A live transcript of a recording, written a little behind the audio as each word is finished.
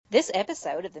This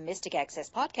episode of the Mystic Access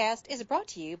Podcast is brought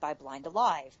to you by Blind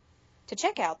Alive. To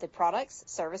check out the products,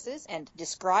 services, and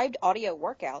described audio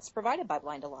workouts provided by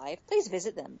Blind Alive, please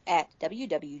visit them at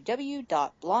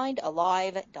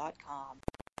www.blindalive.com.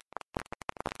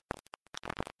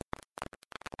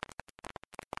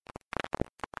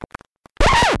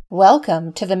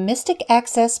 Welcome to the Mystic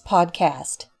Access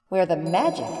Podcast, where the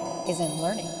magic is in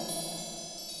learning.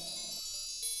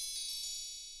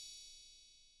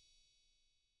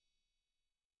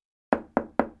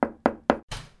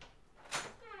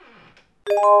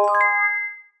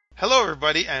 Hello,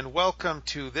 everybody, and welcome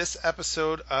to this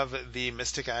episode of the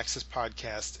Mystic Access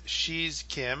Podcast. She's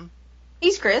Kim.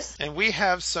 He's Chris. And we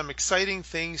have some exciting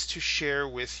things to share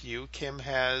with you. Kim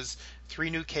has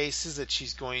 3 new cases that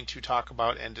she's going to talk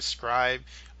about and describe.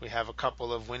 We have a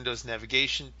couple of Windows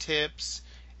navigation tips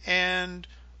and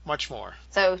much more.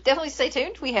 So definitely stay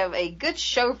tuned. We have a good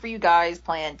show for you guys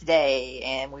planned today,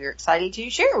 and we're excited to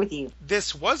share it with you.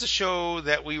 This was a show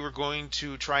that we were going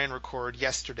to try and record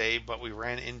yesterday, but we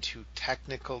ran into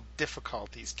technical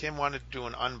difficulties. Kim wanted to do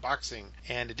an unboxing,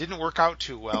 and it didn't work out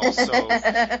too well. So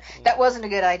that wasn't a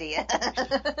good idea.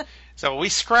 So we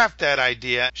scrapped that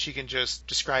idea. She can just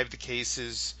describe the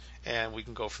cases, and we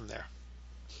can go from there.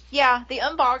 Yeah, the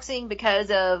unboxing,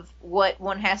 because of what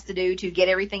one has to do to get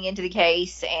everything into the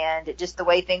case and just the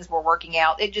way things were working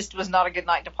out, it just was not a good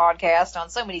night to podcast on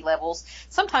so many levels.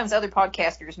 Sometimes other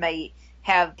podcasters may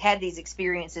have had these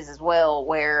experiences as well,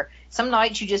 where some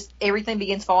nights everything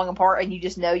begins falling apart and you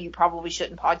just know you probably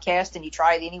shouldn't podcast and you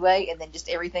try it anyway, and then just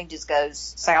everything just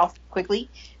goes south quickly.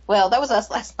 Well, that was us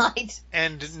last night.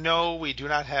 And no, we do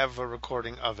not have a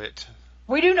recording of it.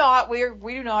 We do not.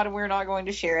 We do not, and we're not going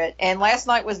to share it. And last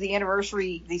night was the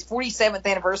 47th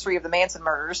anniversary of the Manson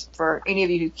murders, for any of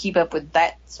you who keep up with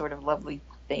that sort of lovely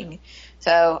thing.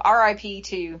 So R.I.P.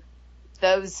 to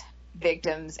those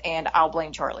victims, and I'll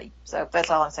blame Charlie. So that's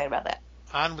all I'm saying about that.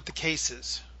 On with the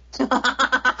cases. And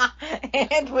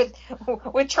with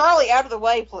Charlie out of the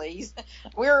way, please,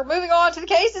 we're moving on to the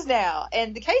cases now.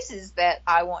 And the cases that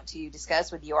I want to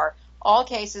discuss with you are all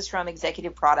cases from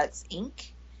Executive Products,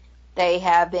 Inc. They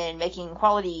have been making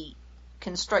quality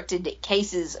constructed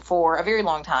cases for a very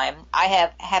long time. I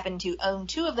have happened to own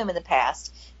 2 of them in the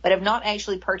past, but have not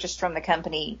actually purchased from the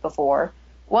company before.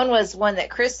 One was one that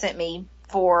Chris sent me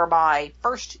for my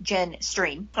first gen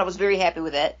stream. I was very happy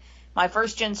with it. My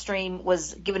first gen stream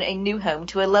was given a new home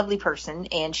to a lovely person,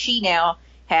 and she now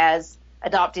has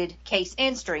adopted case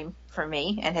and stream from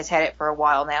me and has had it for a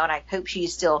while now, and I hope she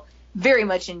is still very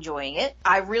much enjoying it.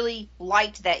 I really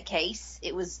liked that case.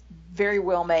 It was very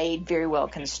well made, very well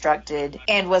constructed,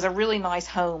 and was a really nice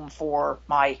home for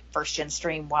my first gen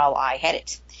stream while I had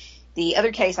it. The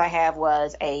other case I have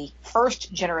was a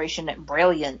first generation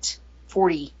Brilliant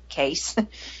 40 case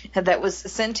that was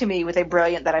sent to me with a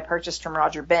Brilliant that I purchased from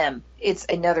Roger Bem. It's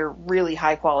another really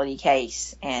high quality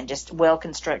case and just well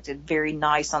constructed, very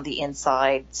nice on the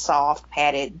inside, soft,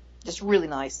 padded, just really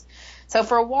nice. So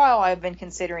for a while, I've been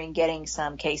considering getting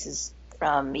some cases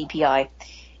from EPI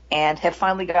and have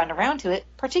finally gotten around to it,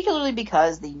 particularly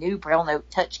because the new Braille Note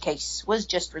Touch case was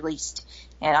just released,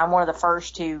 and I'm one of the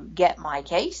first to get my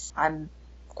case. I'm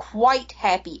quite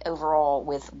happy overall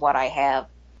with what I have,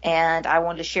 and I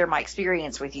wanted to share my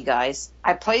experience with you guys.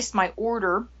 I placed my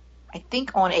order, I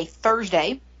think, on a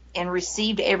Thursday and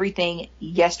received everything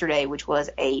yesterday, which was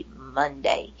a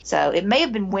Monday. So it may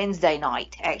have been Wednesday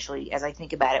night, actually, as I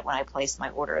think about it when I placed my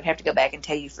order. I'd have to go back and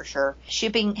tell you for sure.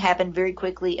 Shipping happened very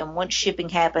quickly, and once shipping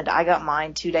happened, I got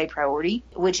mine 2-day priority,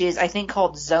 which is, I think,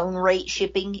 called zone rate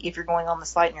shipping if you're going on the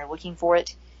site and you're looking for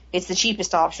it. It's the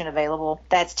cheapest option available.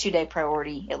 That's 2-day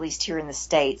priority, at least here in the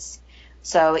States.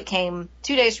 So it came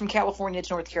 2 days from California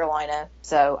to North Carolina,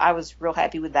 so I was real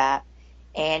happy with that.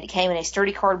 And it came in a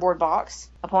sturdy cardboard box.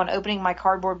 Upon opening my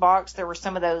cardboard box, there were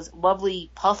some of those lovely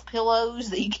puff pillows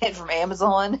that you get from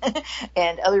Amazon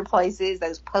and other places,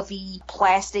 those puffy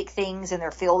plastic things, and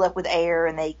they're filled up with air,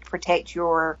 and they protect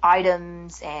your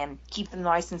items and keep them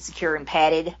nice and secure and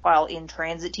padded while in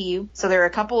transit to you. So there are a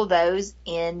couple of those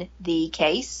in the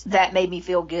case. That made me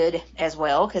feel good as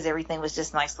well, because everything was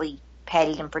just nicely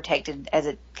padded and protected as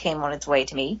it came on its way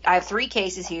to me. I have 3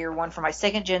 cases here, one for my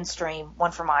 2nd gen stream,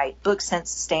 one for my BookSense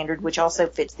Standard, which also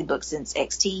fits the BookSense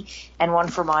XT, and one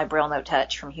for my Braille Note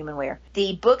Touch from HumanWare.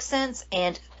 The BookSense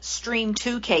and Stream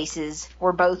 2 cases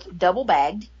were both double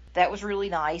bagged. That was really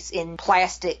nice, in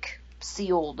plastic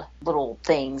sealed little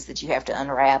things that you have to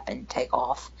unwrap and take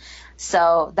off.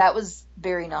 So that was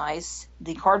very nice.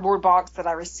 The cardboard box that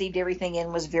I received everything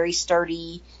in was very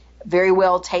sturdy. very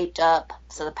well taped up.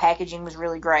 So the packaging was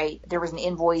really great. There was an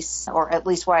invoice, or at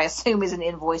least what I assume is an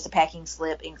invoice, a packing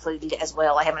slip included as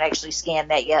well. I haven't actually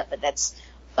scanned that yet, but that's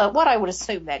what I would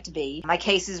assume that to be. My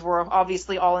cases were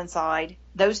obviously all inside.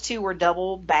 Those two were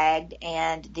double bagged,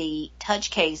 and the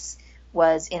touch case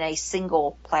was in a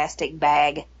single plastic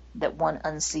bag that one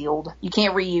unsealed. You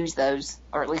can't reuse those,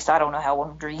 or at least I don't know how one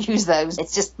would reuse those.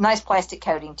 It's just nice plastic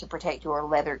coating to protect your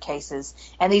leather cases.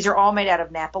 And these are all made out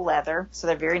of Napa leather, so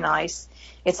they're very nice.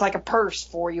 It's like a purse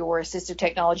for your assistive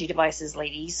technology devices,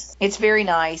 ladies. It's very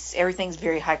nice. Everything's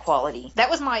very high quality. That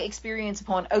was my experience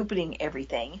upon opening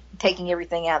everything, taking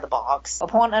everything out of the box.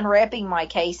 Upon unwrapping my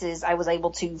cases, I was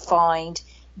able to find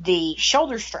the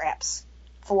shoulder straps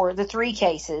for the 3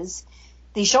 cases.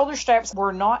 The shoulder straps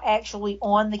were not actually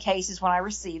on the cases when I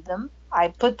received them. I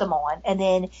put them on. And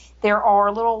then there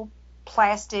are little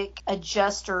plastic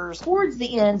adjusters towards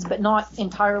the ends, but not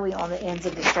entirely on the ends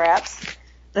of the straps,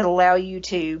 that allow you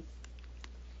to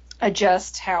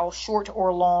adjust how short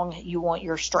or long you want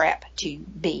your strap to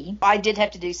be. I did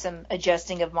have to do some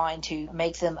adjusting of mine to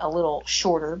make them a little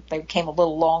shorter. They became a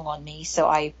little long on me, so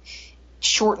I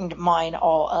shortened mine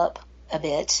all up a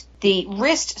bit. The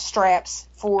wrist straps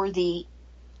for the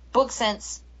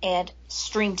BookSense and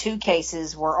Stream 2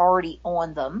 cases were already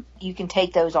on them. You can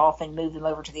take those off and move them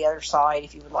over to the other side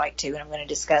if you would like to, and I'm going to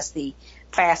discuss the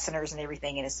fasteners and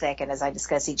everything in a second as I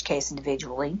discuss each case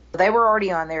individually. They were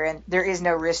already on there, and there is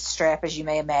no wrist strap, as you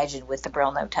may imagine, with the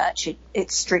Braille No Touch.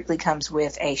 It strictly comes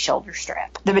with a shoulder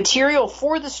strap. The material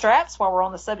for the straps, while we're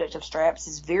on the subject of straps,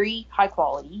 is very high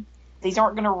quality. These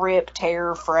aren't going to rip,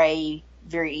 tear, fray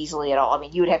very easily at all. I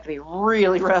mean, you would have to be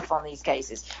really rough on these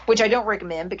cases, which I don't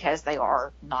recommend because they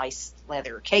are nice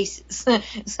leather cases.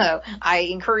 So I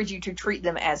encourage you to treat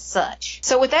them as such.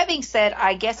 So with that being said,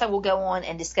 I guess I will go on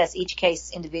and discuss each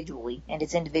case individually and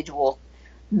its individual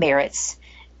merits.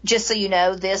 Just so you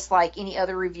know, this, like any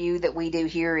other review that we do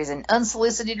here, is an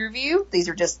unsolicited review. These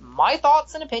are just my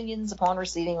thoughts and opinions upon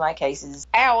receiving my cases.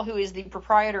 Al, who is the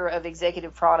proprietor of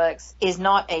Executive Products, is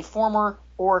not a former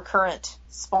or current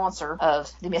sponsor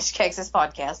of the Mystic Access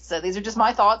podcast. So these are just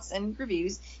my thoughts and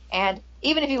reviews. And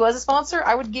even if he was a sponsor,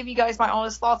 I would give you guys my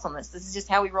honest thoughts on this. This is just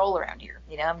how we roll around here.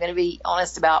 You know, I'm going to be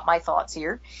honest about my thoughts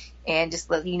here and just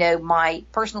let you know my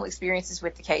personal experiences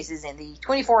with the cases in the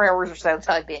 24 hours or so that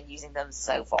I've been using them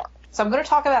so far. So I'm going to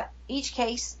talk about each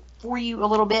case for you a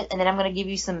little bit, and then I'm going to give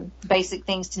you some basic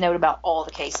things to note about all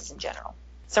the cases in general.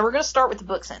 So we're going to start with the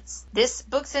BookSense. This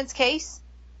BookSense case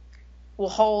will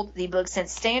hold the BookSense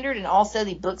Standard and also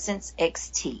the BookSense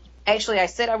XT. Actually, I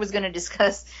said I was going to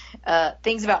discuss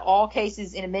things about all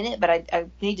cases in a minute, but I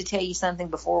need to tell you something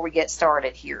before we get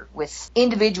started here with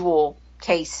individual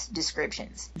case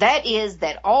descriptions. That is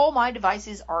that all my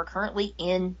devices are currently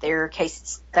in their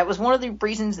cases. That was one of the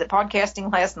reasons that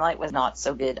podcasting last night was not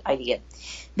so good idea.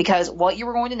 Because what you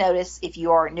were going to notice if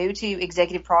you are new to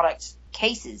Executive Product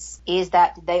cases is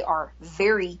that they are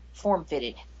very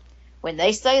form-fitted. When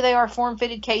they say they are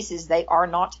form-fitted cases, they are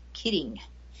not kidding.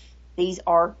 These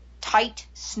are tight,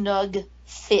 snug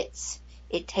fits.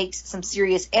 It takes some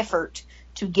serious effort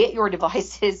to get your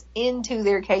devices into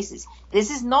their cases.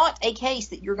 This is not a case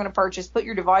that you're going to purchase, put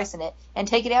your device in it, and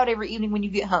take it out every evening when you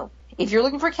get home. If you're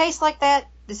looking for a case like that,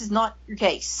 this is not your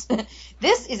case.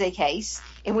 This is a case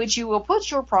in which you will put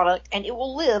your product and it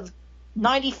will live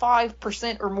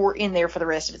 95% or more in there for the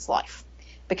rest of its life,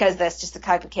 because that's just the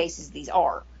type of cases these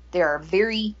are. They are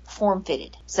very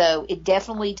form-fitted. So it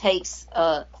definitely takes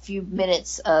a few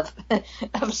minutes of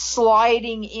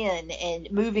sliding in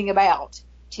and moving about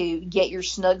to get your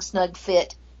snug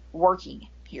fit working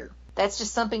here. That's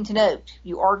just something to note.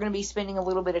 You are going to be spending a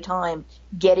little bit of time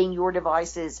getting your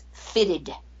devices fitted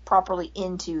properly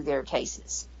into their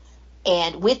cases.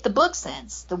 And with the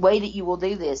BookSense, the way that you will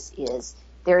do this is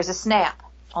there is a snap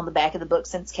on the back of the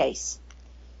BookSense case.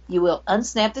 You will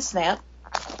unsnap the snap,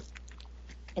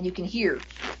 and you can hear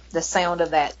the sound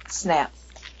of that snap.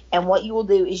 And what you will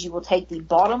do is you will take the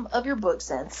bottom of your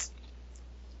BookSense,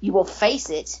 you will face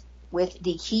it with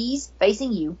the keys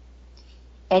facing you,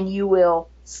 and you will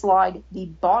slide the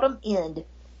bottom end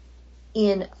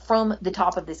in from the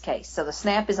top of this case. So the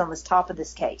snap is on the top of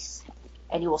this case,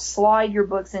 and you will slide your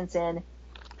BookSense in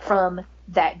from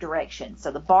that direction.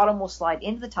 So the bottom will slide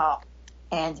into the top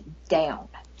and down.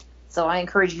 So I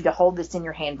encourage you to hold this in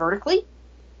your hand vertically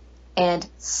and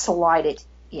slide it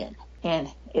in. And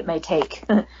it may take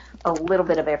a little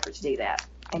bit of effort to do that.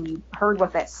 And you heard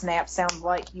what that snap sounds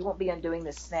like. You won't be undoing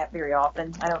this snap very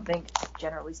often, I don't think,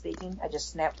 generally speaking. I just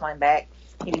snapped mine back.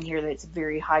 You can hear that it's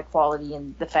very high quality,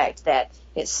 and the fact that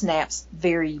it snaps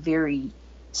very, very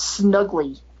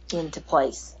snugly into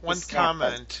place. One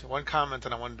comment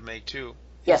that I wanted to make too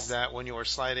Yes. is that when you are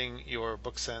sliding your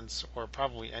BookSense or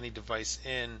probably any device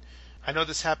in, I know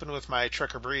this happened with my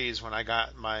Trekker Breeze when I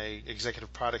got my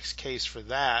Executive Products case for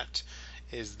that,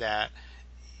 is that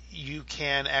you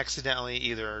can accidentally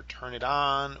either turn it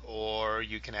on or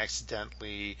you can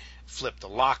accidentally flip the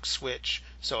lock switch.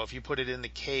 So if you put it in the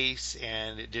case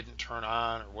and it didn't turn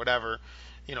on or whatever,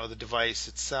 the device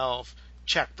itself,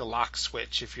 check the lock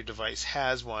switch if your device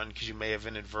has one, because you may have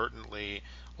inadvertently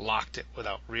locked it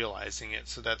without realizing it.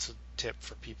 So that's a tip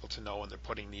for people to know when they're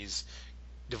putting these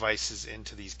devices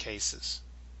into these cases.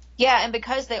 Yeah, and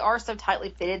because they are so tightly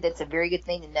fitted, that's a very good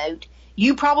thing to note.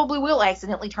 You probably will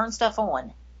accidentally turn stuff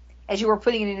on as you are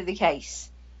putting it into the case.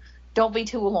 Don't be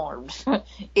too alarmed.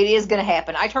 It is going to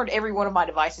happen. I turned every one of my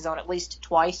devices on at least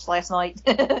twice last night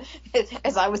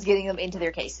as I was getting them into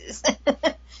their cases.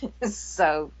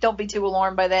 So don't be too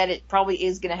alarmed by that. It probably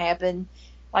is going to happen.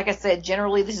 Like I said,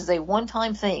 generally this is a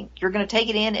one-time thing. You're going to take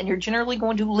it in and you're generally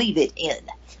going to leave it in.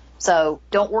 So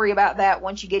don't worry about that.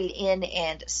 Once you get it in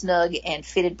and snug and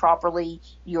fitted properly,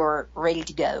 you're ready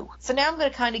to go. So now I'm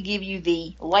going to kind of give you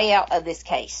the layout of this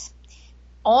case.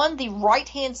 On the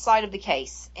right-hand side of the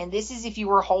case, and this is if you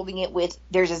were holding it with,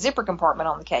 there's a zipper compartment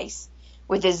on the case,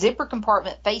 with a zipper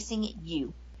compartment facing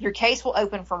you. Your case will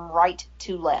open from right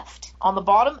to left. On the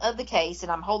bottom of the case,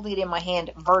 and I'm holding it in my hand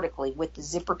vertically with the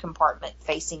zipper compartment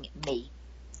facing me,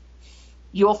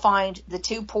 you'll find the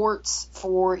 2 ports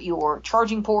for your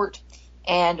charging port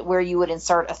and where you would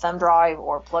insert a thumb drive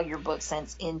or plug your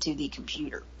BookSense into the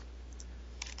computer.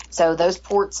 So those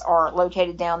ports are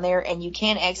located down there, and you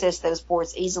can access those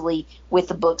ports easily with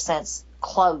the BookSense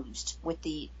closed, with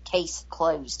the case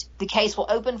closed. The case will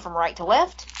open from right to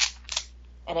left,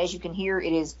 and as you can hear,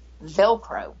 it is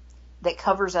Velcro that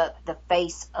covers up the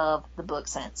face of the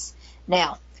BookSense.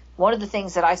 Now, one of the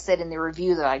things that I said in the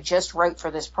review that I just wrote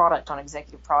for this product on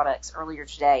Executive Products earlier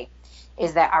today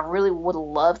is that I really would have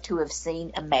loved to have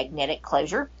seen a magnetic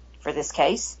closure for this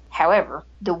case. However,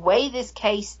 the way this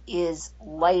case is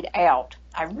laid out,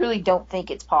 I really don't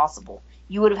think it's possible.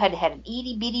 You would have had to have an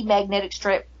itty-bitty magnetic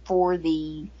strip for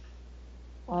the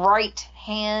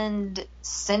right-hand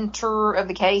center of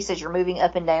the case as you're moving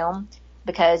up and down,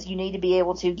 because you need to be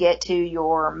able to get to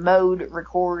your mode,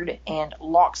 record, and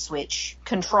lock switch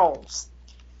controls.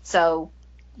 So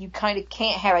you kind of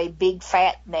can't have a big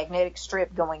fat magnetic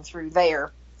strip going through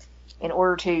there in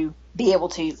order to be able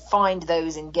to find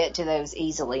those and get to those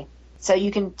easily. So you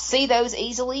can see those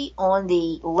easily on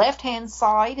the left-hand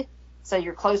side. So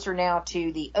you're closer now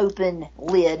to the open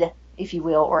lid, if you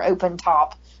will, or open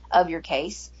top of your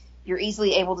case. You're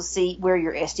easily able to see where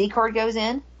your SD card goes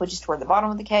in, which is toward the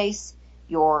bottom of the case,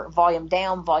 your volume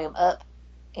down, volume up,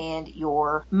 and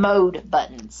your mode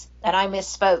buttons. And I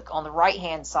misspoke on the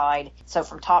right-hand side. So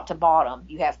from top to bottom,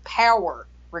 you have power,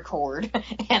 record,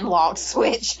 and lock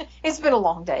switch. It's been a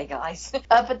long day, guys.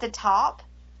 Up at the top,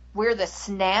 where the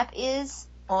snap is,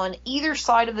 on either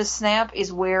side of the snap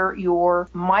is where your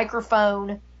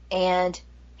microphone and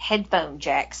headphone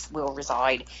jacks will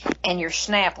reside. And your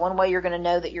snap, one way you're going to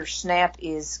know that your snap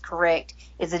is correct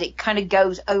is that it kind of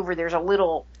goes over. There's a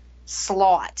little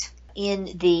slot in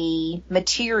the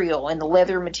material, in the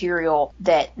leather material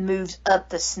that moves up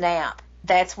the snap.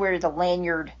 That's where the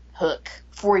lanyard hook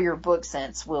for your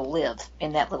BookSense will live,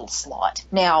 in that little slot.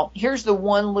 Now, here's the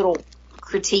one little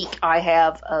critique I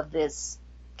have of this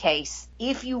case.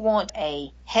 If you want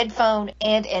a headphone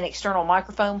and an external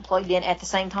microphone plugged in at the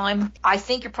same time, I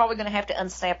think you're probably going to have to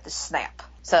unsnap the snap.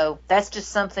 So that's just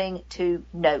something to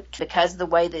note. Because of the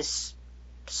way this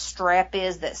strap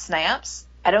is that snaps,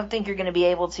 I don't think you're going to be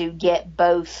able to get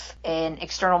both an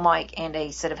external mic and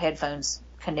a set of headphones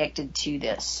connected to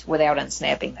this without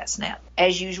unsnapping that snap.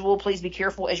 As usual, please be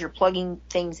careful as you're plugging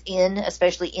things in,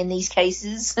 especially in these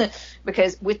cases,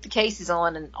 because with the cases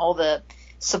on and all the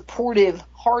supportive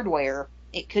hardware,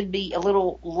 it could be a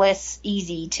little less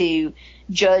easy to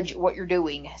judge what you're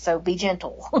doing. So be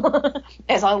gentle.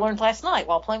 As I learned last night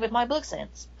while playing with my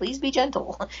BookSense, please be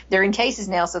gentle. They're in cases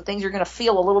now, so things are going to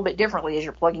feel a little bit differently as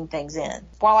you're plugging things in.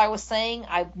 While I was saying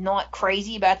I'm not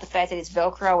crazy about the fact that it's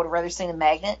Velcro, I would have rather seen a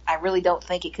magnet. I really don't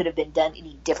think it could have been done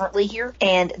any differently here.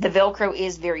 And the Velcro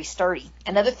is very sturdy.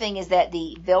 Another thing is that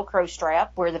the Velcro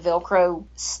strap, where the Velcro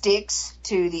sticks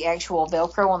to the actual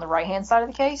Velcro on the right-hand side of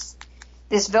the case,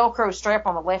 this Velcro strap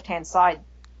on the left-hand side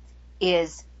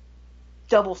is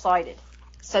double-sided.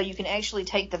 So you can actually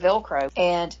take the Velcro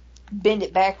and bend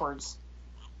it backwards,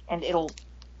 and it'll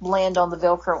land on the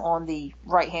Velcro on the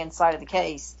right-hand side of the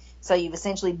case. So you've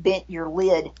essentially bent your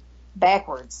lid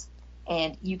backwards,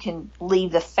 and you can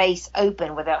leave the face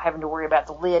open without having to worry about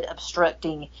the lid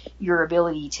obstructing your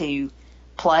ability to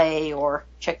play or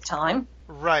check the time.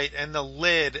 Right, and the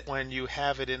lid, when you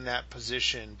have it in that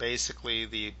position, basically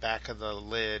the back of the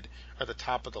lid or the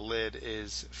top of the lid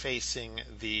is facing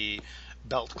the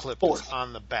belt clip that's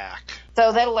on the back.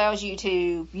 So that allows you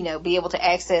to, be able to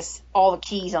access all the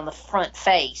keys on the front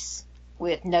face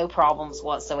with no problems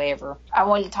whatsoever. I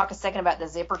wanted to talk a second about the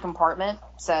zipper compartment.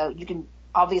 So you can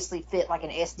obviously fit like an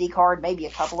SD card, maybe a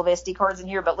couple of SD cards in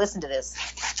here, but listen to this.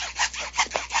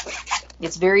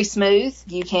 It's very smooth.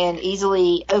 You can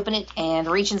easily open it and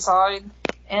reach inside.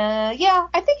 Yeah,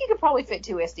 I think you could probably fit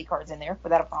 2 SD cards in there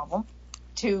without a problem.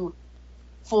 2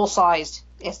 full-sized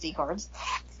SD cards.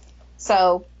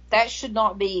 So that should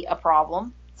not be a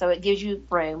problem. So it gives you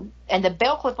room. And the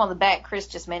belt clip on the back, Chris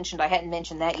just mentioned, I hadn't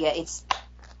mentioned that yet. It's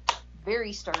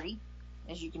very sturdy,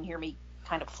 as you can hear me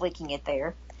kind of flicking it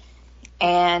there.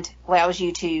 And allows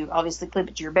you to obviously clip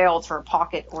it to your belt or a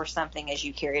pocket or something as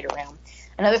you carry it around.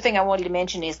 Another thing I wanted to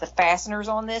mention is the fasteners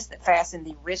on this that fasten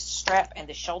the wrist strap and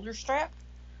the shoulder strap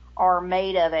are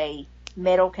made of a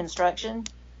metal construction.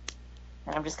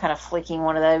 And I'm just kind of flicking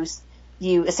one of those.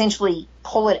 You essentially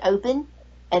pull it open,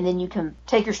 and then you can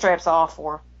take your straps off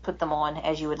or put them on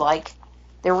as you would like.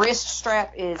 The wrist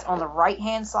strap is on the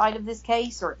right-hand side of this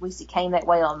case, or at least it came that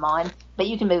way on mine, but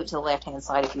you can move it to the left-hand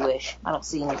side if you wish. I don't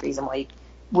see any reason why you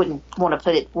wouldn't want to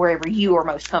put it wherever you are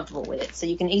most comfortable with it. So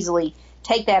you can easily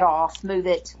take that off, move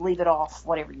it, leave it off,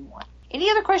 whatever you want.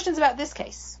 Any other questions about this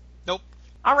case? Nope.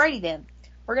 Alrighty then.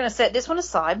 We're going to set this one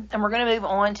aside, and we're going to move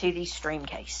on to the stream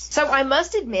case. So I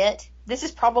must admit, this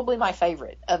is probably my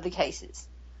favorite of the cases.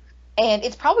 And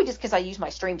it's probably just because I use my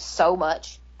stream so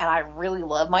much, and I really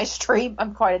love my stream.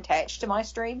 I'm quite attached to my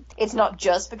stream. It's not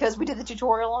just because we did the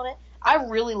tutorial on it. I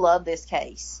really love this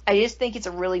case. I just think it's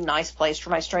a really nice place for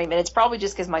my stream, and it's probably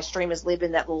just because my stream has lived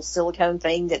in that little silicone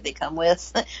thing that they come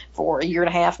with for a year and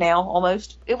a half now,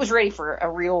 almost. It was ready for a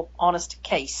real, honest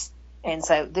case. And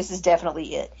so this is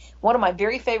definitely it. One of my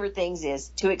very favorite things is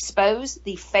to expose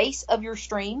the face of your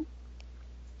stream.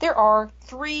 There are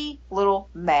 3 little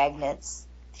magnets.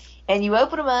 And you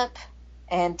open them up,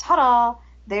 and ta-da,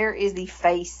 there is the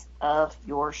face of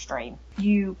your stream.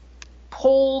 You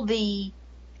pull the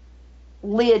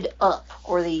lid up,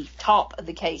 or the top of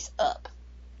the case up.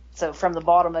 So from the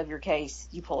bottom of your case,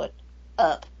 you pull it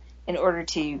up in order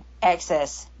to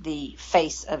access the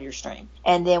face of your stream.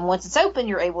 And then once it's open,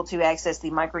 you're able to access the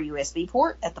micro USB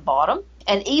port at the bottom.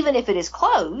 And even if it is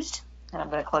closed, and I'm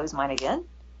going to close mine again,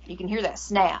 you can hear that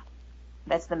snap.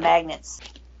 That's the magnets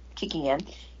kicking in.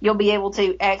 You'll be able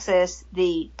to access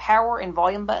the power and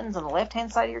volume buttons on the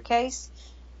left-hand side of your case,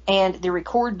 and the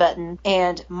record button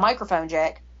and microphone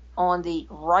jack on the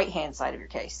right-hand side of your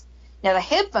case. Now, the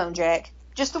headphone jack,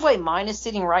 just the way mine is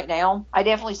sitting right now, I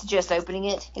definitely suggest opening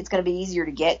it. It's going to be easier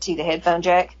to get to the headphone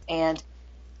jack. And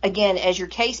again, as your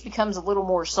case becomes a little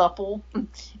more supple,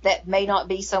 that may not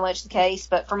be so much the case,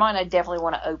 but for mine, I definitely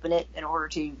want to open it in order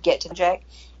to get to the jack.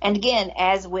 And again,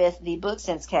 as with the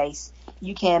BookSense case,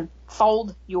 you can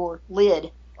fold your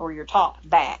lid or your top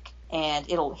back, and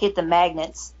it'll hit the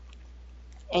magnets,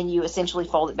 and you essentially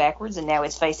fold it backwards, and now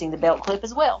it's facing the belt clip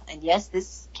as well. And yes,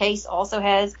 this case also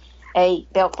has a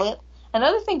belt clip.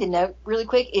 Another thing to note really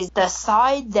quick is the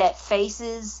side that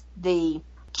faces the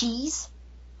keys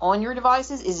on your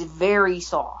devices is very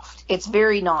soft. It's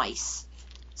very nice.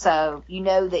 So you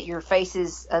know that your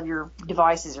faces of your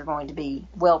devices are going to be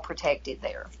well protected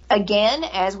there. Again,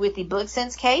 as with the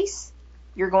BookSense case,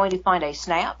 you're going to find a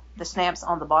snap. The snap's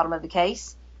on the bottom of the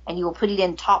case, and you will put it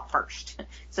in top first.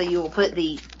 So you will put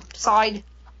the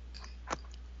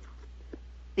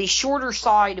shorter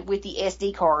side with the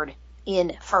SD card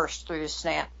in first through the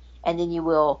snap, and then you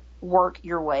will work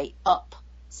your way up.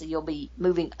 So you'll be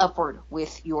moving upward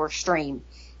with your stream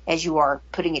as you are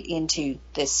putting it into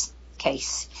this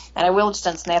case. And I will just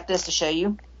unsnap this to show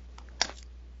you.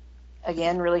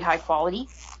 Again, really high quality.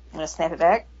 I'm going to snap it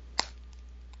back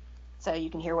so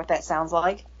you can hear what that sounds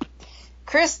like.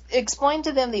 Chris, explain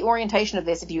to them the orientation of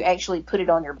this if you actually put it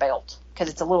on your belt, because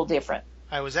it's a little different.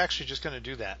 I was actually just going to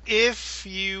do that. If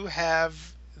you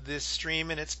have this stream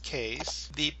in its case,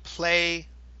 the play,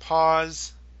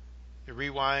 pause, the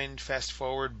rewind, fast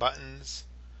forward buttons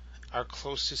are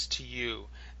closest to you.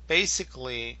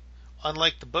 Basically,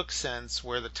 unlike the BookSense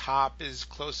where the top is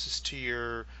closest to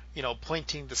your,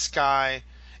 pointing the sky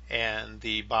and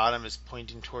the bottom is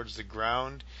pointing towards the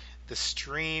ground, the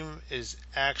stream is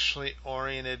actually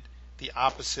oriented the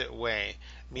opposite way,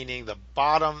 meaning the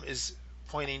bottom is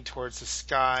pointing towards the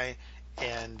sky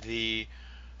and the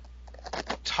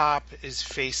top is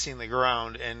facing the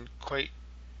ground. And quite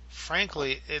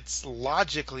frankly, it's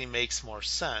logically makes more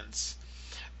sense,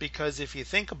 because if you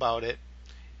think about it,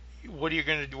 what are you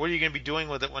going to be doing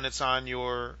with it when it's on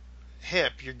your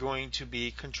hip? You're going to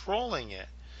be controlling it.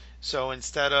 So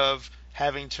instead of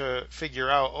having to figure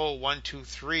out, oh, 1, 2,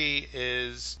 3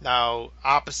 is now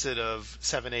opposite of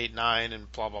 7, 8, 9,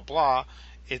 and blah blah blah,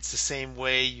 it's the same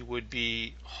way you would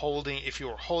be holding, if you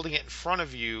were holding it in front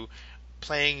of you,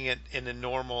 playing it in a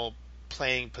normal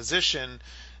playing position,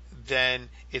 then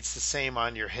it's the same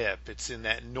on your hip. It's in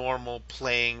that normal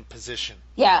playing position.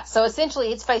 Yeah, so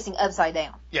essentially it's facing upside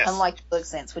down. Yes. Unlike the book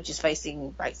sense, which is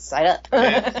facing right side up.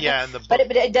 Yeah, and the book,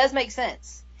 but it does make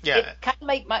sense. yeah,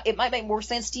 It might make more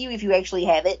sense to you if you actually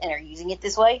have it and are using it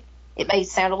this way. It may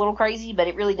sound a little crazy, but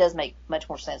it really does make much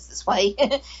more sense this way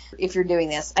if you're doing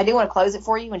this. I do want to close it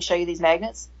for you and show you these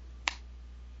magnets.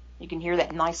 You can hear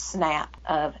that nice snap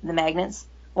of the magnets.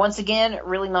 Once again,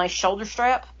 really nice shoulder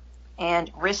strap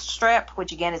and wrist strap,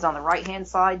 which again is on the right-hand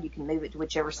side. You can move it to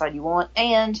whichever side you want.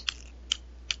 And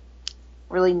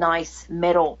really nice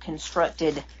metal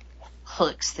constructed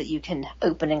hooks that you can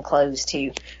open and close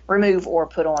to remove or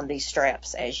put on these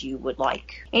straps as you would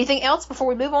like. Anything else before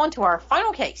we move on to our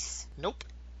final case? Nope.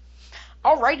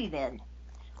 Alrighty then.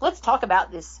 Let's talk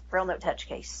about this Braille Note Touch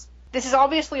case. This is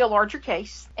obviously a larger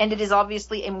case, and it is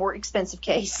obviously a more expensive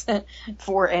case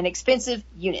for an expensive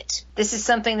unit. This is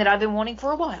something that I've been wanting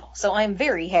for a while, so I'm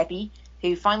very happy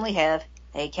to finally have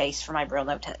a case for my Braille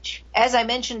Note Touch. As I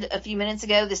mentioned a few minutes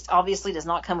ago, this obviously does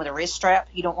not come with a wrist strap.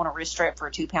 You don't want a wrist strap for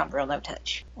a 2-pound Braille Note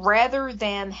Touch. Rather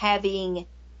than having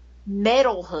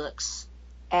metal hooks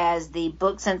as the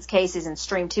BookSense cases and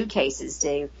Stream 2 cases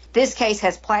do, this case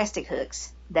has plastic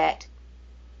hooks that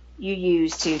you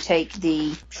use to take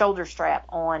the shoulder strap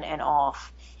on and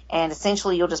off. And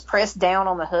essentially you'll just press down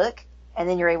on the hook and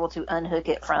then you're able to unhook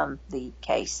it from the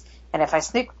case. And if I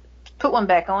put one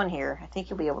back on here, I think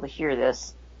you'll be able to hear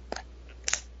this.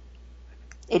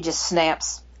 It just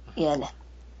snaps in,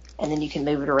 and then you can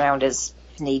move it around as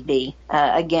need be.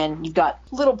 Again, you've got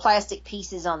little plastic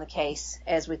pieces on the case,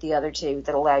 as with the other two,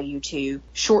 that allow you to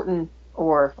shorten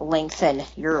or lengthen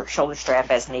your shoulder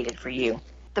strap as needed for you.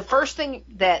 The first thing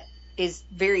that is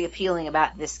very appealing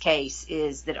about this case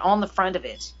is that on the front of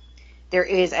it, there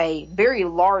is a very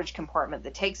large compartment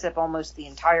that takes up almost the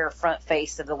entire front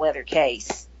face of the leather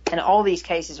case. And all these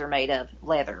cases are made of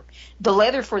leather. The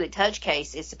leather for the touch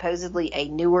case is supposedly a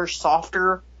newer,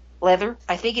 softer leather.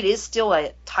 I think it is still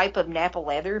a type of Napa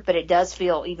leather, but it does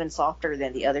feel even softer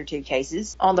than the other two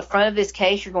cases. On the front of this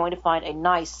case, you're going to find a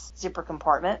nice zipper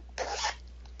compartment.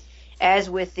 As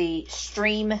with the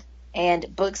Stream and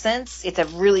BookSense, it's a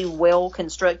really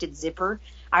well-constructed zipper.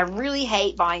 I really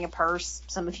hate buying a purse.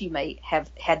 Some of you may have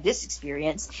had this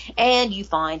experience, and you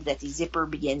find that the zipper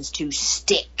begins to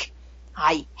stick.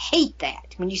 I hate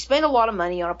that. When you spend a lot of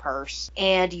money on a purse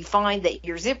and you find that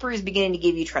your zipper is beginning to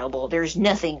give you trouble, there's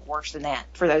nothing worse than that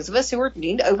for those of us who are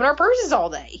needing to open our purses all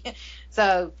day.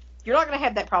 So you're not going to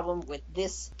have that problem with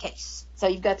this case. So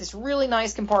you've got this really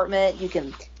nice compartment. You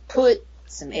can put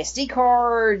some SD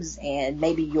cards and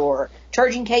maybe your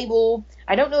charging cable.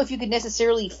 I don't know if you could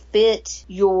necessarily fit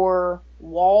your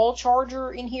wall charger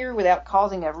in here without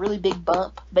causing a really big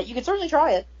bump, but you could certainly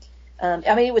try it.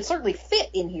 I mean, it would certainly fit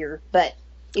in here, but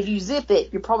if you zip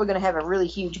it, you're probably going to have a really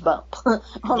huge bump on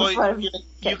the front of your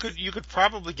case. You could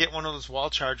probably get one of those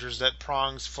wall chargers that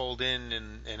prongs fold in,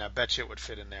 and I bet you it would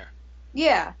fit in there.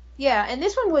 Yeah, and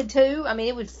this one would too. I mean,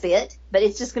 it would fit, but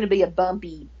it's just going to be a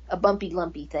bumpy,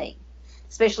 lumpy thing,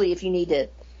 especially if you need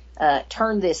to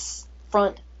turn this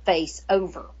front face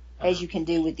over, as you can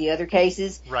do with the other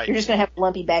cases. Right. You're just going to have a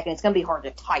lumpy back, and it's going to be hard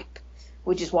to type,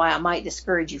 which is why I might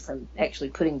discourage you from actually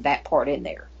putting that part in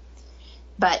there.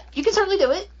 But you can certainly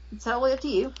do it. It's totally up to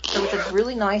you. So it's a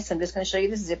really nice, I'm just going to show you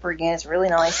this zipper again. It's really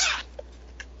nice.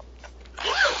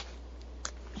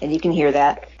 And you can hear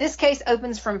that. This case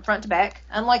opens from front to back.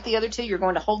 Unlike the other two, you're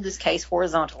going to hold this case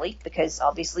horizontally because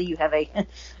obviously you have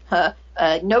a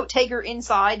note taker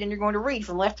inside and you're going to read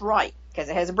from left to right because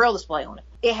it has a Braille display on it.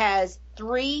 It has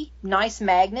 3 nice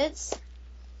magnets.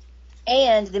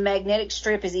 And the magnetic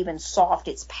strip is even soft.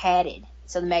 It's padded.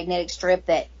 So the magnetic strip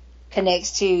that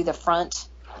connects to the front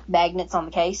magnets on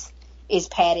the case is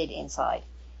padded inside.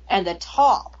 And the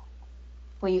top,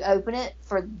 when you open it,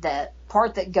 for the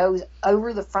part that goes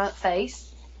over the front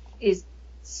face, is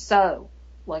so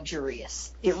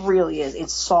luxurious. It really is.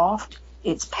 It's soft.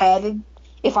 It's padded.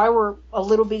 If I were a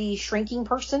little bitty shrinking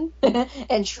person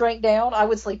and shrank down, I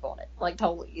would sleep on it. Like,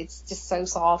 totally. It's just so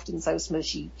soft and so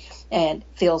smushy and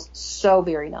feels so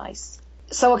very nice.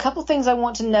 So a couple things I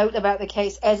want to note about the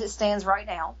case as it stands right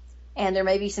now, and there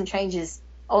may be some changes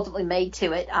ultimately made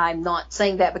to it. I'm not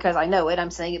saying that because I know it.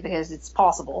 I'm saying it because it's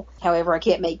possible. However, I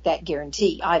can't make that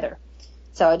guarantee either.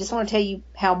 So I just want to tell you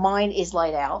how mine is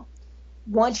laid out.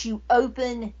 Once you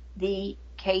open the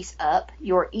case up,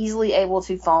 you're easily able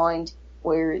to find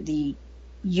where the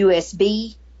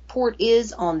USB port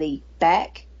is on the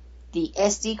back, the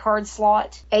SD card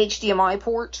slot, HDMI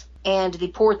port, and the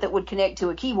port that would connect to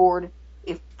a keyboard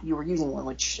if you were using one,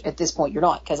 which at this point you're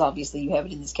not, because obviously you have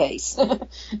it in this case.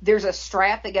 There's a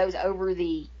strap that goes over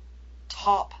the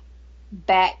top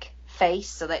back face,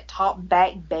 so that top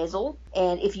back bezel,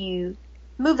 and if you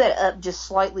move that up just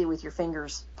slightly with your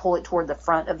fingers, pull it toward the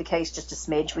front of the case just a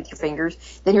smidge with your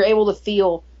fingers, then you're able to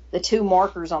feel the two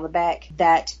markers on the back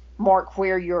that mark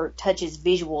where your touch's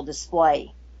visual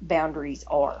display boundaries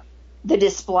are. The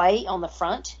display on the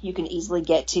front you can easily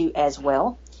get to as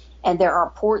well, and there are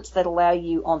ports that allow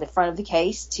you on the front of the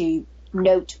case to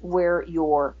note where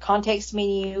your context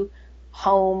menu,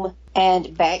 home,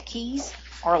 and back keys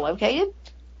are located.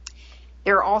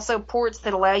 There are also ports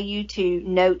that allow you to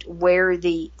note where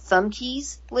the thumb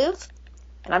keys live.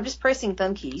 And I'm just pressing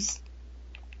thumb keys.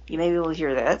 You may be able to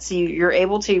hear that. So you're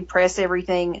able to press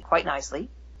everything quite nicely.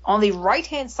 On the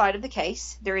right-hand side of the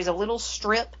case, there is a little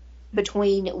strip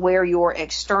between where your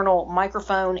external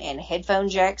microphone and headphone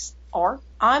jacks are.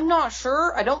 I'm not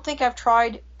sure. I don't think I've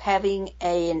tried having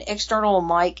an external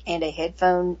mic and a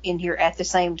headphone in here at the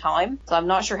same time, so I'm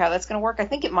not sure how that's going to work. I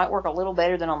think it might work a little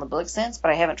better than on the BookSense,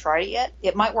 but I haven't tried it yet.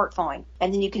 It might work fine.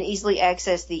 And then you can easily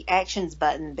access the Actions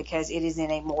button because it is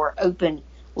in a more open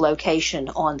location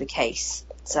on the case.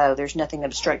 So there's nothing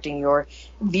obstructing your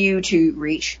view to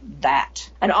reach that.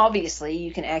 And obviously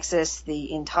you can access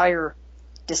the entire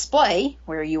display,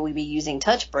 where you will be using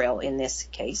touch braille in this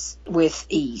case, with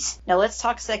ease. Now let's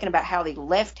talk a second about how the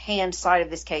left-hand side of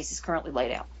this case is currently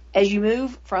laid out. As you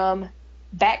move from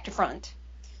back to front,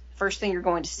 first thing you're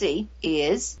going to see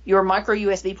is your micro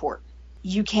USB port.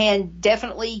 You can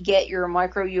definitely get your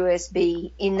micro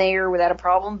USB in there without a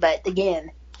problem, but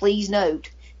again, please note,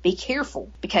 be careful,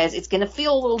 because it's going to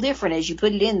feel a little different as you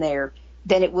put it in there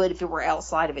than it would if it were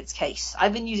outside of its case.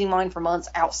 I've been using mine for months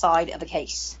outside of a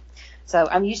case. So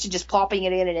I'm used to just plopping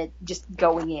it in and it just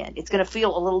going in. It's going to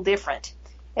feel a little different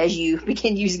as you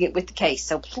begin using it with the case.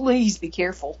 So please be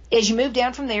careful. As you move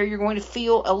down from there, you're going to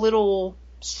feel a little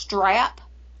strap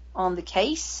on the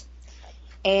case.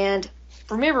 And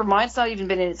remember, mine's not even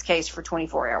been in its case for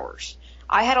 24 hours.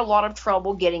 I had a lot of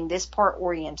trouble getting this part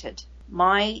oriented.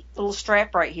 My little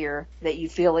strap right here that you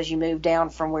feel as you move down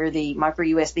from where the micro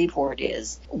USB port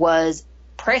is was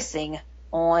pressing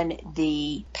on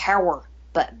the power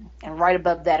button. And right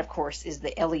above that, of course, is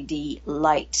the LED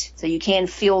light. So you can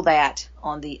feel that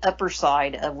on the upper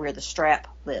side of where the strap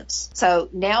lives. So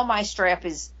now my strap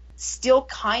is still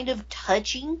kind of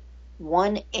touching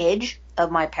one edge of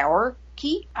my power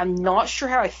key. I'm not sure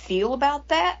how I feel about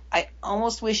that. I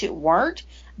almost wish it weren't.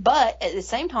 But at the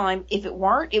same time, if it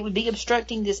weren't, it would be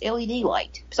obstructing this LED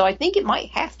light. So I think it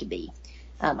might have to be.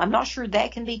 I'm not sure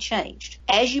that can be changed.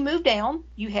 As you move down,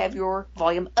 you have your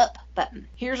volume up button.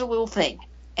 Here's a little thing.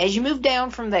 As you move down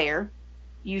from there,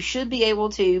 you should be able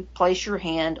to place your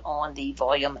hand on the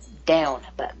volume down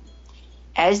button.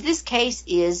 As this case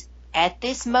is at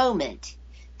this moment,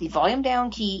 the volume down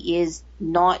key is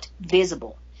not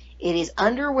visible. It is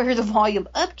under where the volume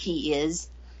up key is,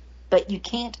 but you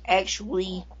can't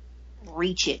actually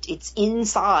reach it. It's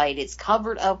inside. It's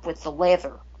covered up with the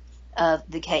leather of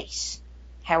the case.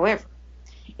 However,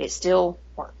 it still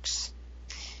works.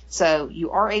 So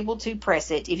you are able to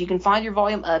press it. If you can find your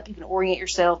volume up, you can orient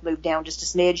yourself, move down just a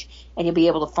smidge, and you'll be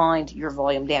able to find your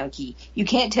volume down key. You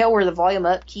can't tell where the volume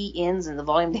up key ends and the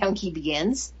volume down key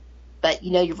begins, but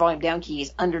you know your volume down key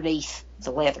is underneath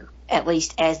the leather, at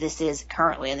least as this is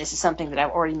currently. And this is something that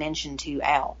I've already mentioned to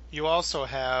Al. You also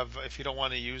have, if you don't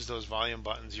want to use those volume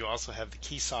buttons, you also have the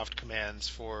Keysoft commands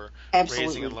for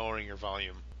raising and lowering your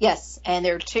volume. Yes, and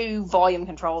there are two volume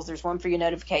controls. There's one for your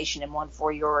notification and one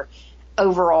for your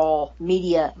overall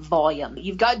media volume.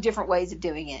 You've got different ways of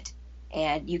doing it,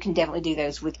 and you can definitely do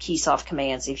those with Keysoft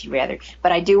commands if you rather.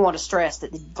 But I do want to stress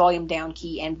that the volume down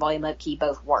key and volume up key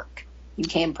both work. You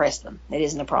can press them. It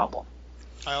isn't a problem.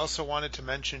 I also wanted to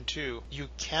mention, too, you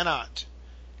cannot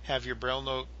have your Braille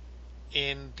note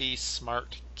in the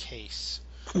smart case.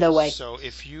 No way. So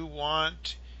if you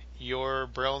want your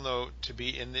Braille note to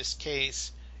be in this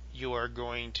case, you are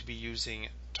going to be using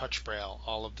touch Braille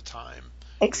all of the time.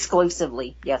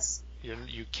 Exclusively, yes.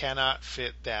 You cannot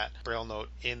fit that Braille note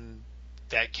in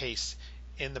that case,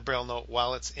 in the Braille note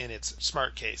while it's in its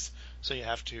smart case. So you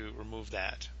have to remove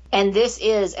that. And this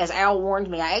is, as Al warned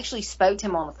me, I actually spoke to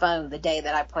him on the phone the day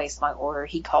that I placed my order.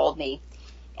 He called me,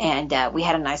 And we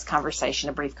had a nice conversation,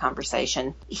 a brief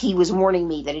conversation. He was warning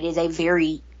me that it is a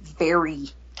very, very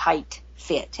tight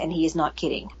fit, and he is not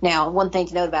kidding. Now, one thing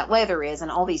to note about leather is,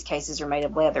 and all these cases are made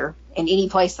of leather, in any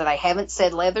place that I haven't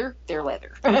said leather, they're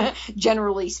leather,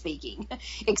 generally speaking,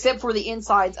 except for the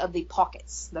insides of the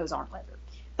pockets. Those aren't leather.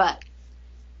 But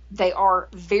they are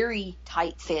very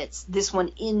tight fits, this one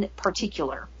in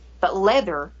particular. But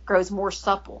leather grows more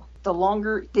supple. The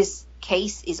longer this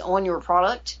case is on your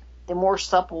product, the more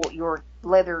supple your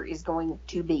leather is going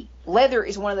to be. Leather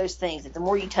is one of those things that the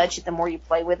more you touch it, the more you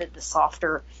play with it, the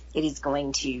softer it is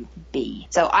going to be.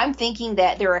 So I'm thinking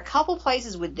that there are a couple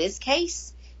places with this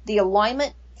case, the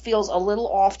alignment feels a little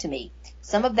off to me.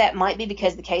 Some of that might be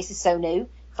because the case is so new.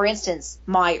 For instance,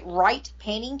 my right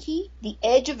panning key, the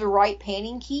edge of the right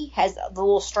panning key has the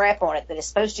little strap on it that is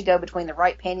supposed to go between the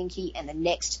right panning key and the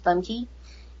next thumb key.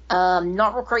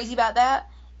 Not real crazy about that.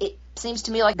 It seems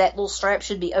to me like that little strap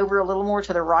should be over a little more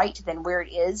to the right than where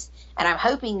it is. And I'm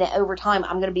hoping that over time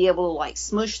I'm going to be able to like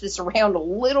smush this around a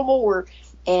little more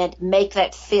and make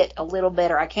that fit a little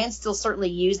better. I can still certainly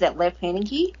use that left panning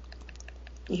key.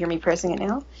 You hear me pressing it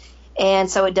now? And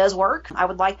so it does work. I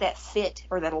would like that fit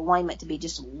or that alignment to be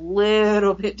just a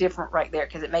little bit different right there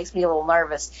because it makes me a little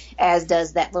nervous, as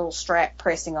does that little strap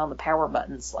pressing on the power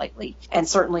button slightly. And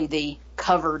certainly the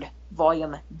covered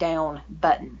volume down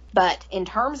button. But in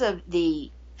terms of the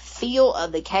feel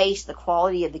of the case, the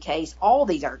quality of the case, all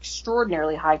these are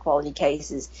extraordinarily high quality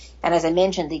cases. And as I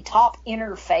mentioned, the top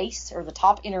inner face or the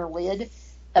top inner lid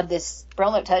of this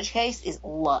Braille Note Touch case is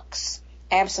luxe.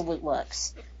 Absolute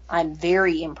luxe. I'm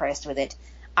very impressed with it.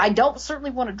 I don't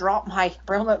certainly want to drop my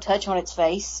Braille Note Touch on its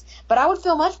face, but I would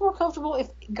feel much more comfortable if,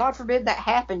 God forbid, that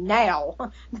happened now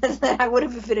than I would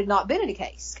have if it had not been in a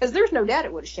case, because there's no doubt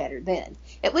it would have shattered then.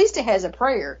 At least it has a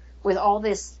prayer with all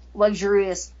this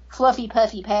luxurious, fluffy,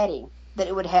 puffy padding that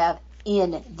it would have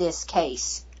in this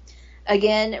case.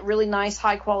 Again, really nice,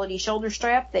 high-quality shoulder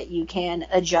strap that you can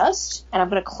adjust, and I'm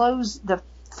going to close the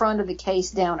front of the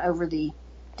case down over the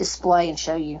display and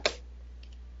show you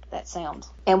that sound.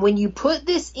 And when you put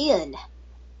this in,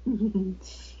 you're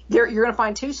going to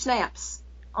find two snaps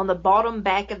on the bottom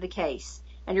back of the case.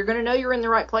 And you're going to know you're in the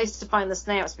right place to find the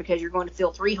snaps because you're going to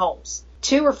fill 3 holes.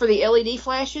 2 are for the LED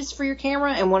flashes for your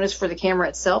camera, and 1 is for the camera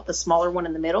itself, the smaller one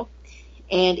in the middle.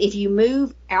 And if you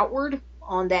move outward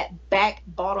on that back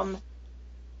bottom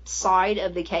side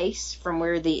of the case from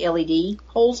where the LED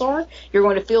holes are, you're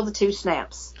going to fill the 2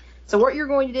 snaps. So what you're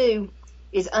going to do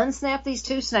is unsnap these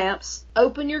 2 snaps,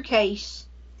 open your case,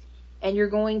 and you're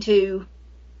going to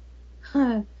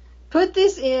put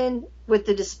this in with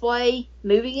the display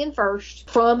moving in first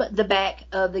from the back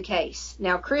of the case.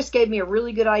 Now, Chris gave me a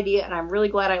really good idea, and I'm really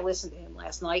glad I listened to him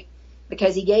last night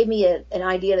because he gave me an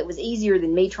idea that was easier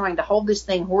than me trying to hold this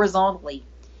thing horizontally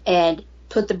and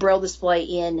put the Braille display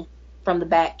in from the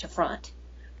back to front.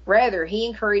 Rather, he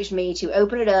encouraged me to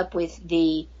open it up with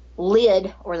the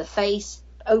lid or the face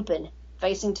open,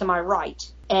 facing to my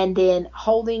right, and then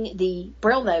holding the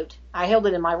Braille Note. I held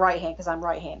it in my right hand because I'm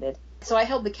right-handed. So I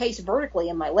held the case vertically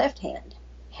in my left hand,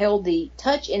 held the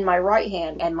touch in my right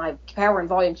hand, and my power and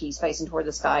volume keys facing toward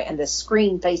the sky, and the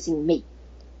screen facing me,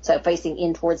 so facing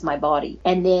in towards my body.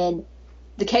 And then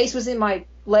the case was in my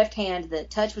left hand, the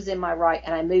touch was in my right,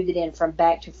 and I moved it in from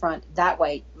back to front that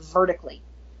way, vertically,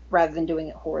 rather than doing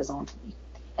it horizontally.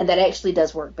 And that actually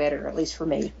does work better, at least for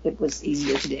me. It was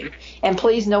easier to do. And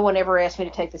please, no one ever asked me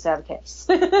to take this out of the case.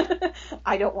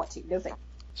 I don't want to. No thank you.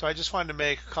 So I just wanted to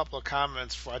make a couple of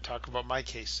comments before I talk about my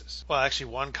cases. Well, actually,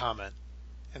 one comment.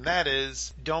 And that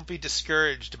is, don't be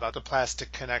discouraged about the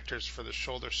plastic connectors for the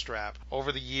shoulder strap.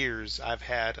 Over the years, I've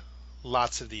had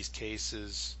lots of these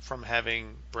cases, from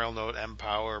having Braille Note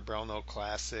M-Power, Braille Note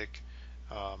Classic,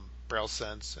 Braille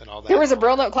Sense, and all that. There was a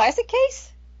Braille Note Classic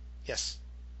case? Yes.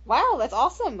 Wow, that's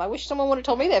awesome. I wish someone would have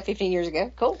told me that 15 years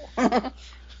ago. Cool.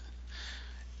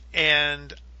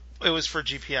 And it was for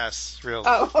GPS, really.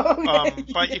 Oh, okay.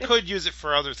 But you could use it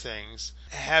for other things.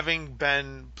 Having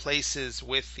been places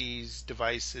with these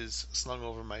devices slung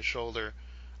over my shoulder,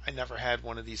 I never had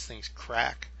one of these things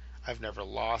crack. I've never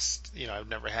lost, I've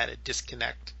never had it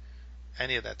disconnect,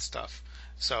 any of that stuff.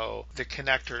 So the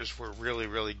connectors were really,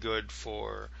 really good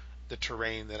for the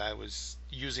terrain that I was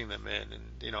using them in.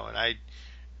 And, and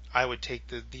I would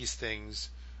take these things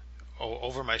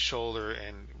over my shoulder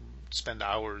and spend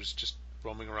hours just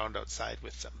roaming around outside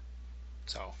with them.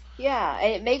 So yeah,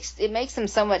 and it makes them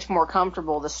so much more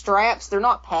comfortable. The straps, they're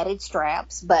not padded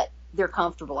straps, but they're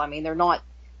comfortable. I mean, they're not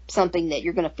something that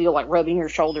you're going to feel like rubbing your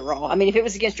shoulder raw. I mean, if it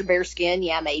was against your bare skin,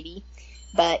 yeah, maybe.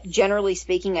 But generally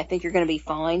speaking, I think you're going to be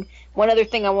fine. One other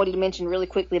thing I wanted to mention really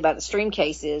quickly about the stream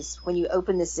case is when you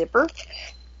open this zipper,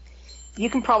 You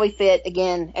can probably fit,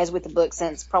 again, as with the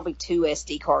BookSense, probably 2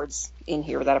 SD cards in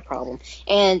here without a problem.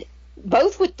 And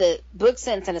both with the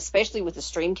BookSense and especially with the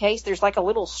Stream case, there's like a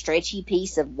little stretchy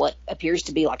piece of what appears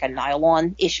to be like a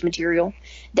nylon-ish material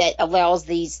that allows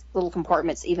these little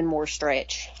compartments even more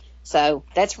stretch. So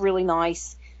that's really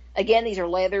nice. Again, these are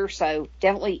leather, so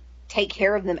definitely take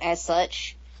care of them as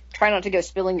such. Try not to go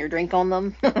spilling your drink on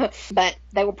them, but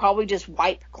they will probably just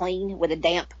wipe clean with a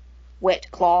damp,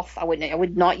 wet cloth. I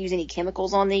would not use any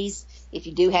chemicals on these if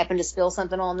you do happen to spill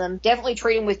something on them. Definitely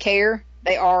treat them with care.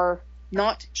 They are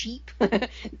not cheap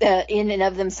in and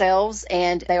of themselves,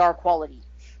 and they are quality.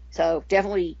 So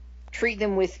definitely treat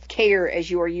them with care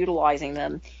as you are utilizing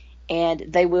them, and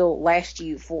they will last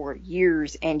you for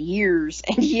years and years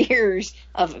and years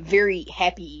of very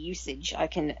happy usage. I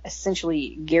can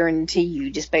essentially guarantee you,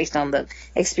 just based on the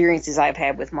experiences I've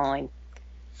had with mine.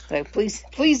 So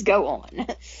please go on.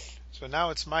 So now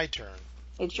it's my turn.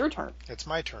 It's your turn. It's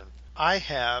my turn. I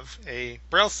have a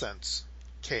BrailleSense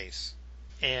case,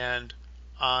 and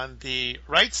on the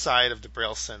right side of the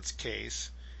BrailleSense case,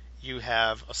 you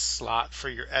have a slot for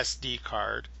your SD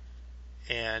card,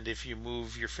 and if you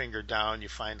move your finger down, you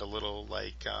find a little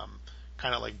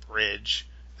kind of like bridge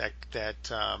that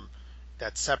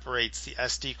separates the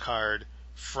SD card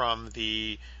from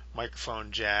the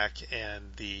microphone jack and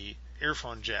the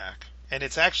earphone jack, and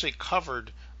it's actually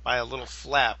covered by a little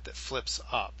flap that flips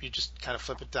up. You just kind of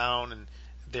flip it down, and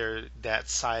that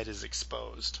side is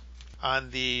exposed. On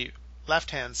the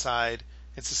left-hand side,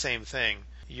 it's the same thing.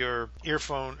 Your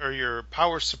earphone or your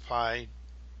power supply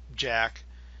jack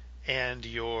and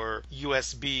your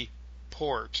USB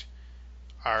port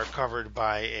are covered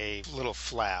by a little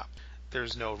flap.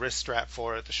 There's no wrist strap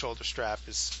for it. The shoulder strap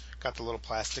is got the little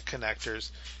plastic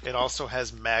connectors. It also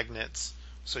has magnets,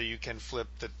 so you can flip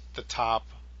the top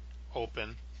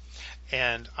open.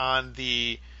 And on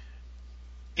the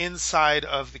inside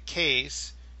of the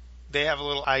case, they have a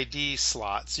little ID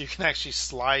slot, so you can actually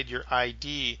slide your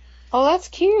ID. Oh, that's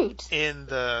cute. In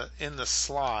the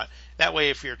slot. That way,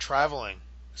 if you're traveling,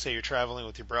 say you're traveling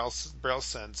with your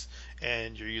BrailleSense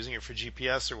and you're using it for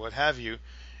GPS or what have you,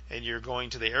 and you're going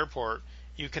to the airport,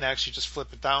 you can actually just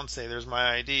flip it down, say, "There's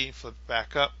my ID," flip it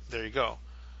back up. There you go.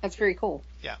 That's very cool.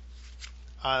 Yeah.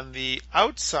 On the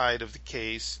outside of the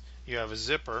case, you have a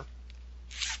zipper,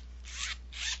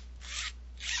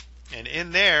 and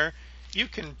in there you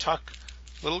can tuck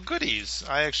little goodies.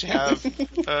 I actually have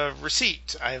a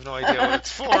receipt. I have no idea what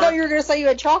it's for. I thought you were going to say you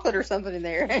had chocolate or something in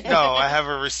there. No, I have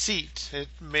a receipt. It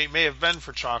may have been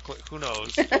for chocolate. Who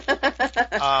knows?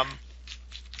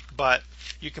 But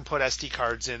you can put SD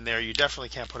cards in there. You definitely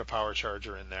can't put a power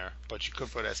charger in there, but you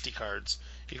could put SD cards.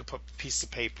 You could put a piece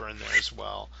of paper in there as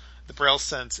well. The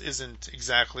BrailleSense isn't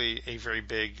exactly a very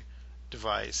big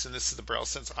device, and this is the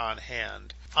BrailleSense on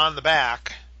hand. On the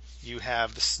back, you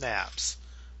have the snaps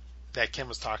that Kim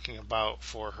was talking about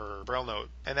for her Braille note,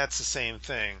 and that's the same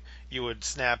thing. You would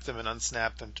snap them and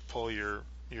unsnap them to pull your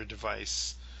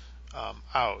device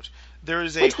out.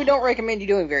 Which we don't recommend you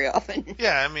doing very often.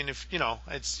 Yeah, I mean, if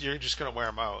you're just going to wear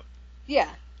them out. Yeah.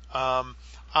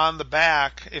 On the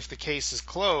back, if the case is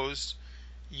closed,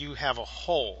 you have a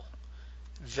hole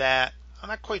that I'm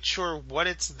not quite sure what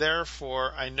it's there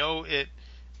for. I know it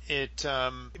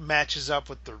matches up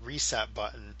with the reset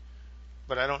button,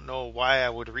 but I don't know why I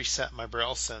would reset my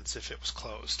BrailleSense if it was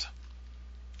closed.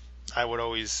 I would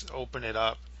always open it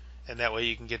up, and that way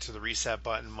you can get to the reset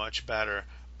button much better,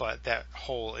 but that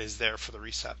hole is there for the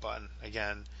reset button.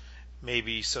 Again,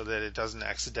 maybe so that it doesn't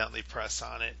accidentally press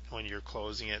on it when you're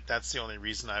closing it. That's the only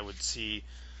reason I would see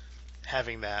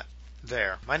having that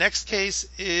there. My next case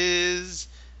is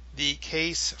the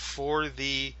case for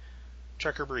the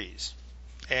Trekker Breeze,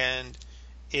 and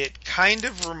it kind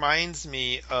of reminds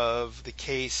me of the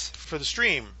case for the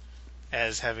Stream,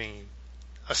 as having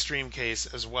a Stream case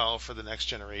as well for the next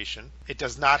generation. It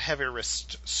does not have a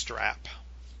wrist strap.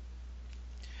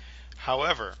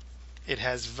 However, it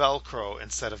has Velcro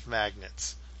instead of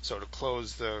magnets. So to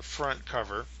close the front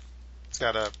cover, it's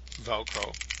got a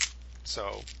Velcro.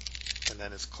 And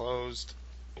then it's closed.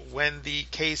 When the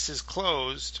case is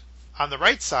closed, on the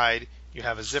right side, you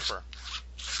have a zipper.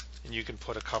 And you can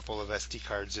put a couple of SD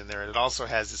cards in there. And it also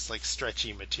has this like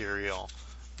stretchy material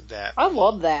that... I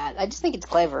love that. I just think it's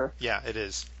clever. Yeah, it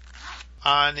is.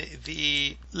 On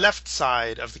the left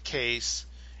side of the case,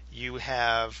 you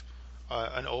have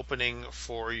an opening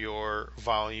for your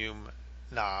volume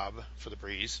knob for the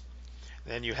Breeze.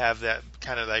 Then you have that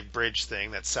kind of like bridge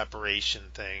thing, that separation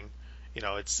thing.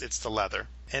 It's the leather.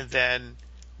 And then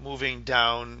moving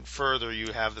down further,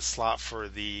 you have the slot for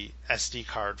the SD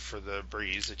card for the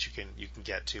Breeze that you can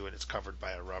get to, and it's covered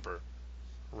by a rubber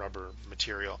rubber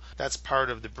material. That's part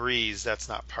of the breeze. That's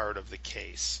not part of the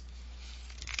case.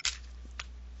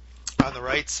 On the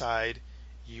right side,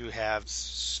 you have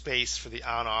space for the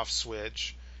on-off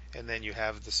switch, and then you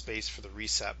have the space for the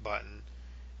reset button.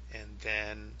 And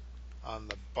then on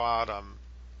the bottom,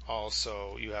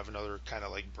 also, you have another kind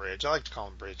of like bridge. I like to call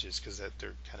them bridges because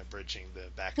they're kind of bridging the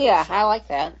back of the I like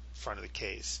that. front of the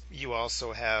case. You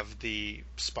also have the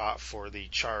spot for the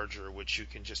charger, which you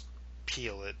can just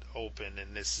peel it open,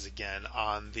 and this is again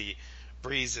on the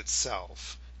breeze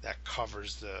itself that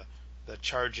covers the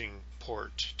charging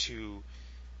port to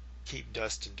keep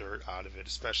dust and dirt out of it,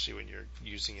 especially when you're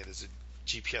using it as a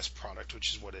GPS product,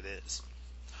 which is what it is.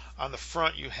 On the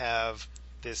front, you have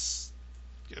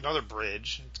another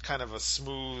bridge. It's kind of a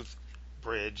smooth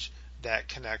bridge that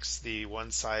connects the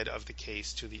one side of the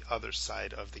case to the other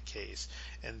side of the case,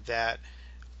 and that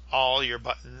all your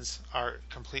buttons are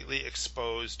completely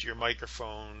exposed. Your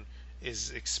microphone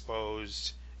is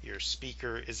exposed, your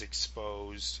speaker is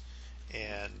exposed,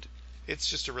 and it's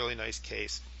just a really nice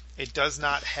case. It does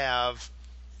not have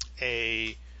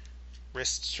a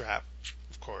wrist strap,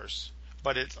 of course,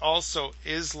 but it also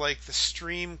is like the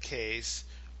Stream case,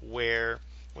 where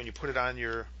when you put it on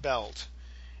your belt,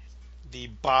 the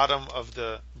bottom of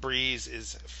the breeze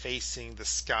is facing the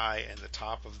sky and the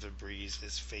top of the breeze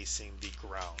is facing the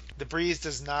ground. The breeze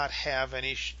does not have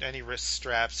any wrist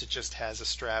straps. It just has a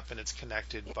strap, and it's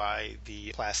connected by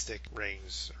the plastic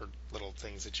rings or little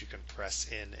things that you can press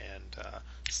in and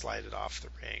slide it off the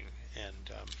ring. And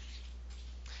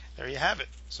there you have it.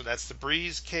 So that's the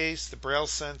Breeze case, the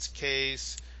BrailleSense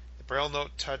case, the Braille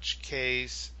Note Touch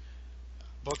case,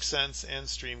 BookSense, and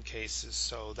Stream cases.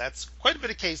 So that's quite a bit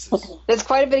of cases. That's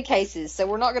quite a bit of cases. So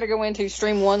we're not going to go into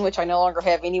Stream 1, which I no longer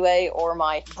have anyway, or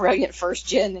my brilliant first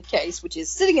gen case, which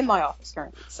is sitting in my office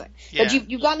currently. So, yeah. But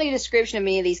you've gotten a description of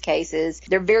many of these cases.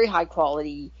 They're very high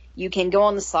quality. You can go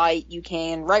on the site. You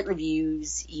can write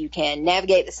reviews. You can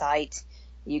navigate the site.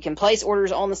 You can place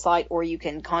orders on the site, or you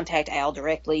can contact Al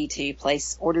directly to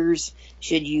place orders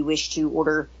should you wish to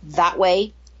order that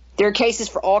way. There are cases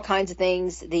for all kinds of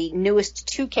things. The newest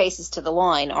two cases to the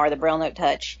line are the Braille Note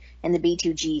Touch and the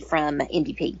B2G from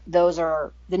NDP. Those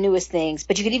are the newest things,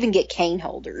 but you could even get cane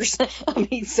holders.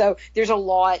 So there's a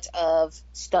lot of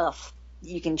stuff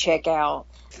you can check out.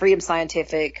 Freedom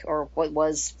Scientific, or what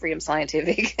was Freedom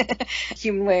Scientific,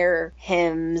 Humanware,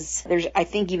 HIMS. There's, I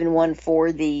think, even one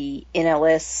for the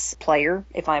NLS player,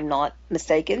 if I'm not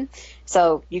mistaken.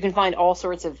 So you can find all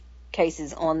sorts of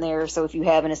cases on there. So if you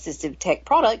have an assistive tech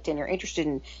product and you're interested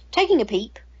in taking a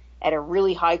peep at a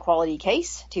really high quality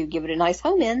case to give it a nice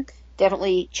home in,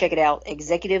 definitely check it out.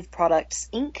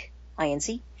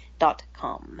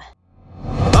 ExecutiveProductsInc.com.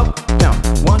 Up, down,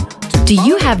 1, 2. Do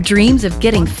you have dreams of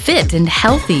getting fit and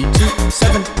healthy, 2,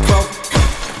 7,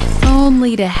 12.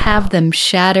 only to have them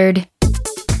shattered?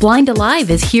 Blind Alive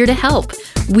is here to help.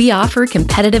 We offer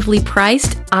competitively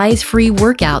priced, eyes-free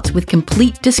workouts with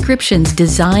complete descriptions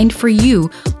designed for you,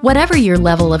 whatever your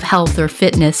level of health or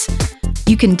fitness.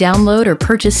 You can download or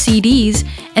purchase CDs,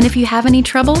 and if you have any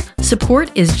trouble,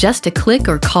 support is just a click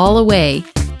or call away.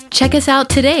 Check us out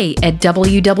today at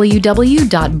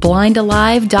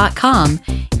www.blindalive.com.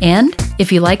 And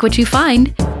if you like what you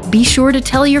find, be sure to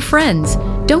tell your friends.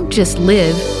 Don't just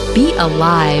live, be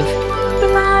alive.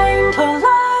 Blind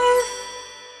Alive.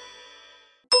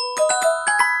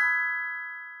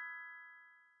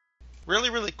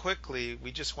 Really quickly,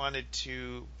 we just wanted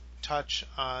to touch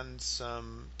on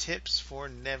some tips for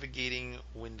navigating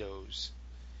Windows.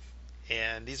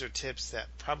 And these are tips that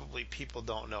probably people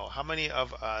don't know. How many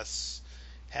of us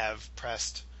have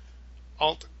pressed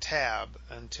Alt-Tab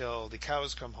until the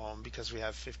cows come home because we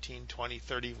have 15, 20,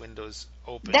 30 windows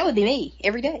open? That would be me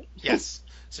every day. Yes.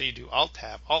 So you do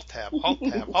Alt-Tab, Alt-Tab,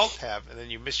 Alt-Tab, Alt-Tab, and then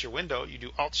you miss your window, you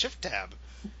do Alt-Shift-Tab.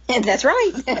 That's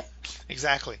right.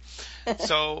 Exactly.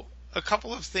 So a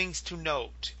couple of things to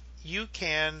note. You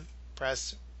can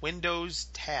press Windows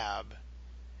Tab,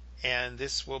 and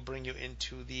this will bring you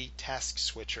into the task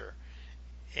switcher.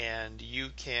 And you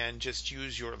can just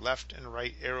use your left and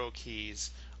right arrow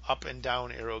keys, up and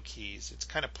down arrow keys. It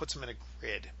kind of puts them in a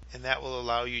grid, and that will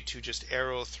allow you to just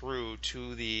arrow through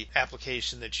to the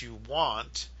application that you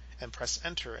want and press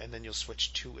enter, and then you'll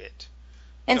switch to it.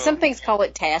 And some things call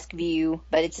it task view,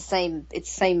 but it's the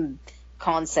same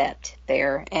concept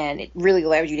there, and it really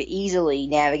allows you to easily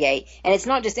navigate. And it's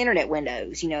not just internet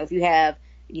windows. If you have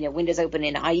Windows open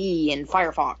in IE and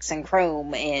Firefox and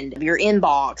Chrome and your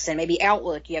inbox and maybe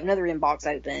Outlook, you have another inbox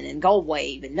open, and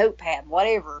Goldwave and Notepad,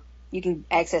 whatever, you can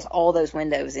access all those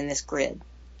windows in this grid.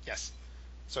 Yes.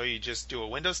 So you just do a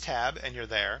Windows tab and you're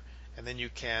there, and then you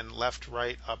can left,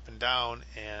 right, up, and down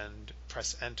and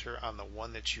press enter on the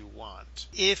one that you want.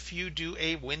 If you do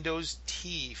a Windows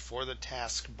T for the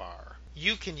taskbar,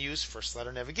 you can use first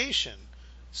letter navigation.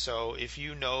 So if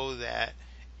you know that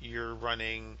you're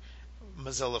running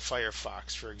Mozilla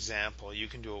Firefox, for example, you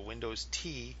can do a Windows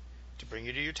T to bring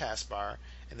you to your taskbar,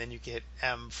 and then you can hit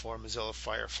M for Mozilla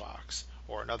Firefox,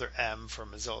 or another M for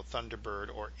Mozilla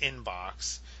Thunderbird, or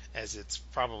Inbox, as it's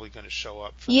probably going to show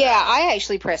up. For Yeah, that. I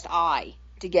actually pressed I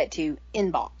to get to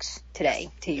Inbox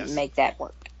today to make that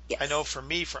work. Yes. I know for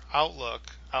me, for Outlook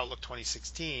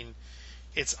 2016,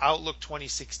 it's Outlook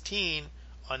 2016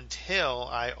 until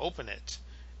I open it.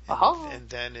 And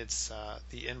then it's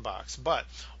the inbox. But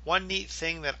one neat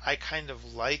thing that I kind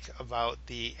of like about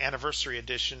the anniversary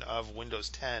edition of Windows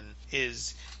 10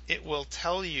 is it will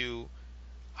tell you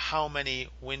how many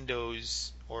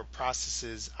windows or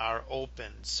processes are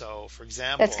open. So, for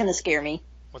example... That's going to scare me.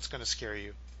 What's going to scare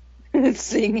you?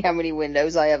 Seeing how many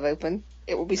windows I have open.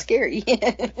 It will be scary.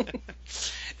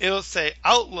 It'll say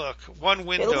Outlook, one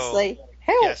window. It'll say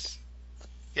help. Yes.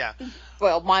 Yeah.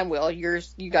 Well, mine will.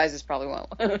 You guys probably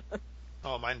won't.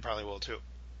 Oh, mine probably will too.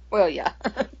 Well, yeah.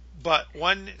 But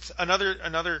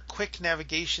another quick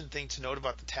navigation thing to note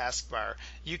about the taskbar,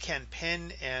 you can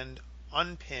pin and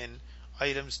unpin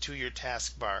items to your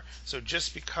taskbar. So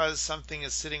just because something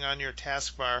is sitting on your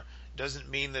taskbar doesn't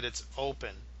mean that it's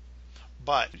open.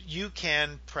 But you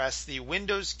can press the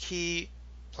Windows key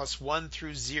 +1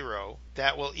 through 0.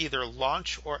 That will either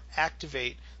launch or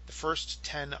activate the first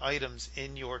 10 items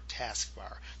in your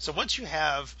taskbar. So once you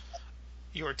have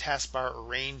your taskbar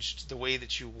arranged the way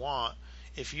that you want,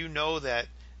 if you know that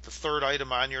the third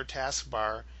item on your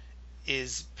taskbar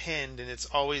is pinned and it's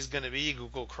always going to be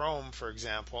Google Chrome, for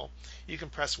example, you can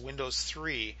press Windows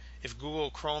 3. If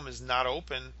Google Chrome is not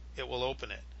open, it will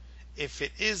open it. If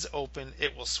it is open,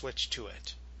 it will switch to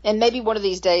it. And maybe one of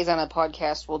these days on a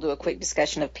podcast, we'll do a quick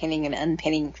discussion of pinning and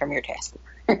unpinning from your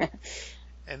taskbar.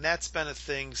 And that's been a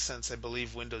thing since, I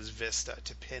believe, Windows Vista,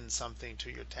 to pin something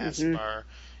to your taskbar,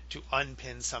 to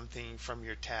unpin something from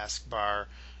your taskbar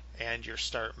and your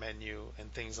start menu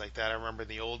and things like that. I remember in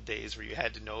the old days where you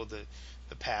had to know the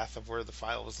path of where the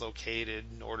file was located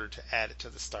in order to add it to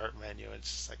the start menu.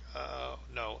 It's just like, oh,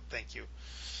 no, thank you.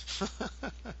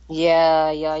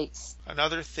 Yeah, yikes.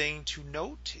 Another thing to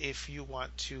note, if you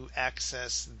want to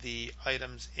access the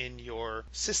items in your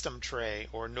system tray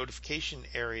or notification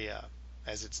area,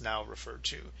 as it's now referred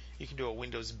to, you can do a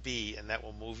Windows B, and that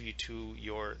will move you to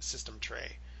your system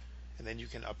tray. And then you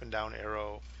can up and down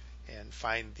arrow and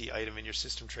find the item in your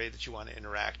system tray that you want to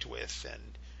interact with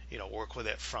and work with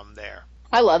it from there.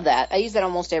 I love that. I use that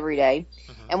almost every day.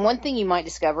 And one thing you might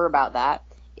discover about that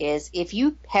is if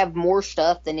you have more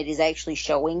stuff than it is actually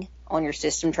showing on your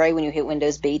system tray when you hit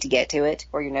Windows B to get to it,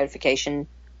 or your notification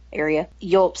area,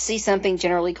 you'll see something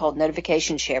generally called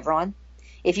notification chevron.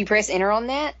 If you press enter on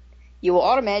that, you will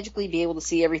automatically be able to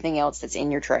see everything else that's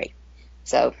in your tray.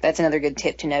 So that's another good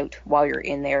tip to note while you're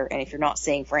in there. And if you're not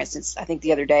seeing, for instance, I think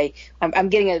the other day, I'm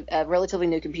getting a relatively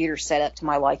new computer set up to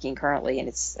my liking currently, and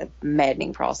it's a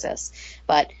maddening process.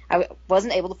 But I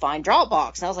wasn't able to find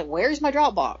Dropbox. And I was like, where's my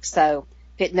Dropbox? So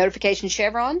hit notification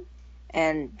chevron,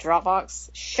 and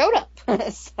Dropbox showed up.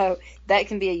 So that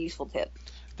can be a useful tip.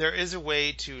 There is a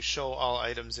way to show all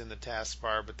items in the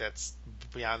taskbar, but that's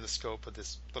beyond the scope of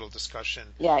this little discussion.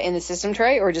 Yeah, in the system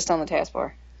tray or just on the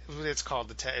taskbar? It's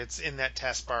called it's in that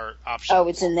taskbar option. Oh,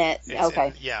 it's in that.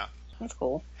 Okay. Yeah. That's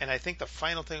cool. And I think the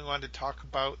final thing I wanted to talk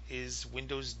about is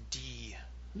Windows D.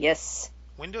 Yes.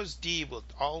 Windows D will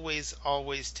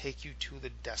always take you to the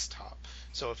desktop.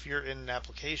 So if you're in an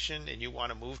application and you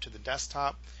want to move to the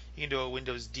desktop, you can do a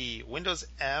Windows D. Windows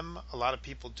M, a lot of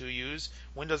people do use.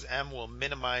 Windows M will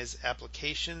minimize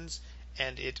applications,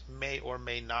 and it may or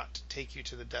may not take you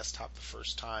to the desktop the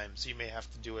first time. So you may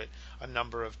have to do it a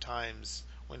number of times.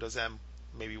 Windows M,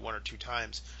 maybe 1 or 2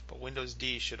 times. But Windows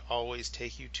D should always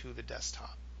take you to the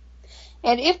desktop.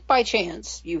 And if by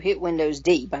chance you hit Windows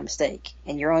D by mistake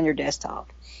and you're on your desktop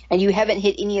and you haven't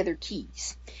hit any other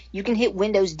keys, you can hit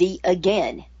Windows D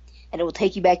again and it will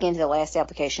take you back into the last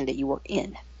application that you were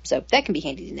in. So that can be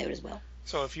handy to note as well.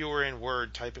 So if you were in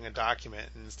Word typing a document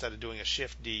and instead of doing a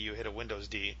Shift D, you hit a Windows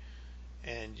D,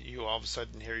 and you all of a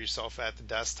sudden hear yourself at the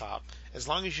desktop, as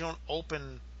long as you don't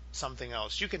open something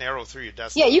else, you can arrow through your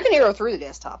desktop. Yeah, you can arrow through the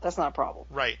desktop. That's not a problem.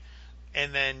 Right.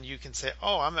 And then you can say,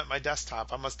 oh, I'm at my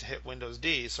desktop. I must have hit Windows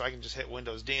D, so I can just hit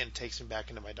Windows D and it takes me back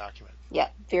into my document. Yeah,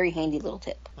 very handy little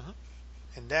tip.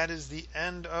 And that is the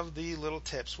end of the little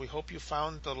tips. We hope you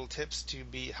found the little tips to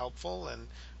be helpful, and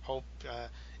hope,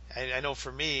 I know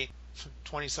for me,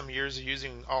 20-some years of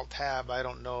using Alt-Tab, I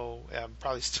don't know. I'm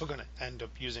probably still going to end up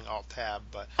using Alt-Tab,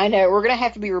 but I know, we're going to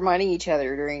have to be reminding each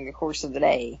other during the course of the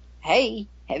day, hey,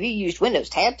 have you used Windows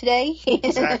Tab today?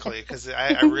 exactly, because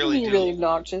I really do. Really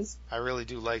obnoxious. I really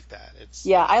do like that.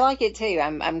 Yeah, I like it too.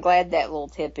 I'm glad that little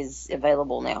tip is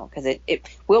available now, because it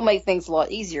will make things a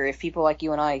lot easier if people like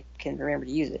you and I can remember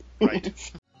to use it.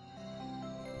 Right.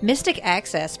 Mystic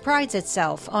Access prides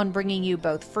itself on bringing you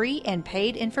both free and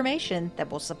paid information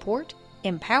that will support,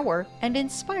 empower, and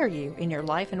inspire you in your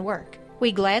life and work.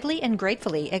 We gladly and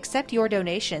gratefully accept your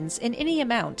donations in any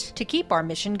amount to keep our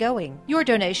mission going. Your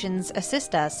donations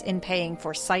assist us in paying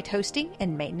for site hosting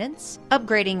and maintenance,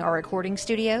 upgrading our recording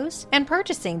studios, and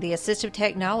purchasing the assistive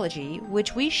technology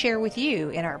which we share with you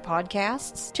in our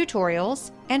podcasts,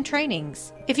 tutorials, and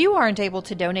trainings. If you aren't able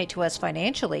to donate to us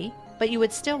financially, but you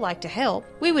would still like to help,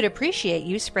 we would appreciate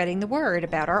you spreading the word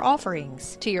about our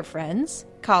offerings to your friends,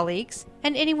 colleagues,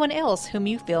 and anyone else whom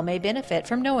you feel may benefit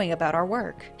from knowing about our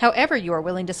work. However you are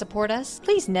willing to support us,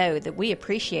 please know that we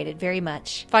appreciate it very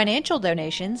much. Financial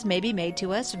donations may be made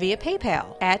to us via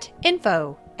PayPal at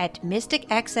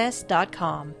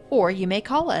info@mysticaccess.com, or you may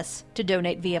call us to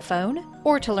donate via phone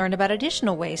or to learn about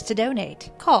additional ways to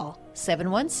donate. Call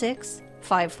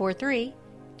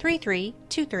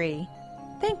 716-543-3323.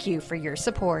 Thank you for your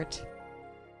support.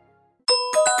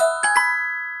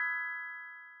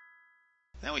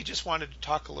 Now we just wanted to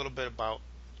talk a little bit about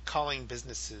calling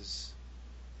businesses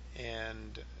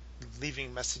and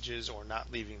leaving messages or not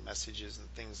leaving messages and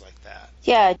things like that.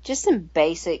 Yeah, just some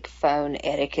basic phone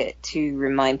etiquette to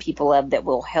remind people of that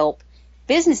will help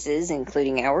businesses,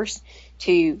 including ours,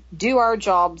 to do our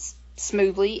jobs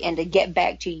smoothly and to get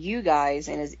back to you guys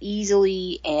in as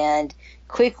easily and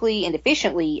quickly and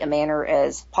efficiently a manner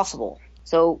as possible.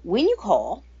 So when you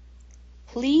call,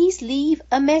 please leave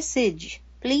a message,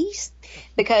 please,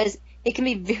 because it can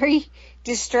be very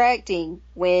distracting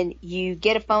when you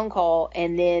get a phone call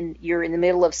and then you're in the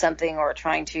middle of something or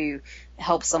trying to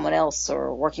help someone else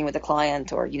or working with a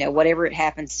client or, whatever it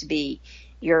happens to be.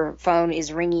 Your phone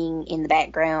is ringing in the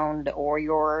background, or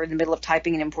you're in the middle of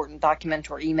typing an important document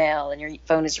or email and your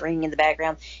phone is ringing in the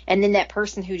background, and then that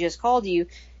person who just called you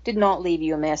did not leave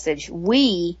you a message.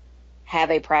 We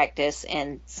have a practice,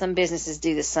 and some businesses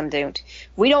do this, some don't.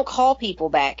 We don't call people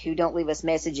back who don't leave us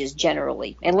messages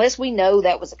generally, unless we know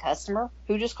that was a customer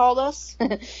who just called us.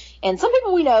 And some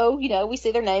people we know, we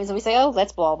see their names and we say, oh,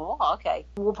 that's blah, blah, blah. Okay,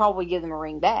 we'll probably give them a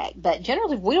ring back. But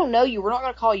generally, if we don't know you, we're not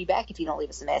going to call you back if you don't leave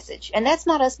us a message. And that's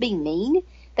not us being mean.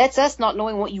 That's us not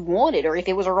knowing what you wanted or if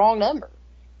it was a wrong number.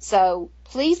 So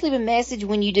please leave a message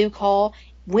when you do call.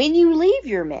 When you leave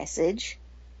your message,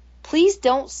 please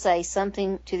don't say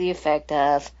something to the effect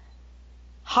of,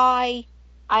 hi,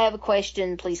 I have a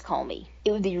question, please call me.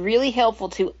 It would be really helpful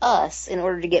to us in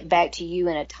order to get back to you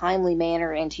in a timely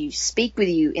manner and to speak with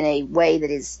you in a way that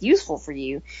is useful for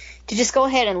you, to just go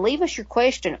ahead and leave us your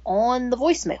question on the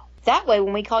voicemail. That way,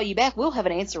 when we call you back, we'll have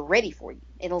an answer ready for you.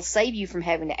 It'll save you from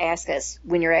having to ask us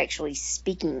when you're actually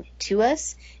speaking to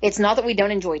us. It's not that we don't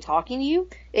enjoy talking to you.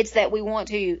 It's that we want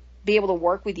to be able to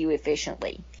work with you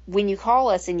efficiently. When you call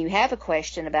us and you have a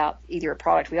question about either a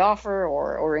product we offer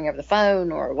or ordering over the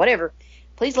phone or whatever,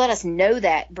 please let us know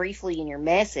that briefly in your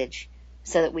message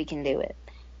so that we can do it.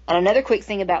 And another quick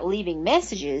thing about leaving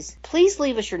messages, please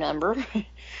leave us your number,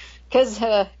 because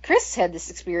Chris had this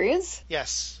experience.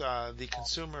 Yes, the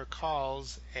consumer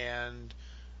calls and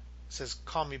says,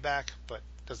 call me back, but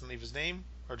doesn't leave his name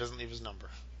or doesn't leave his number.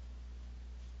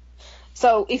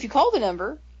 So if you call the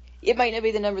number, it might not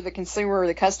be the number the consumer or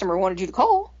the customer wanted you to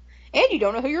call, and you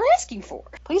don't know who you're asking for.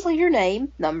 Please leave your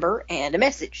name, number, and a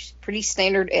message. Pretty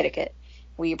standard etiquette.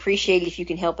 We appreciate it if you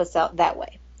can help us out that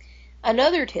way.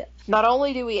 Another tip, not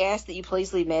only do we ask that you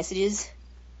please leave messages,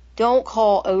 don't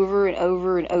call over and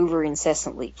over and over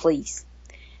incessantly, please.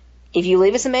 If you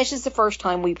leave us a message the first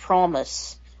time, we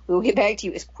promise we will get back to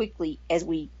you as quickly as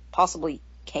we possibly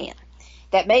can.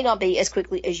 That may not be as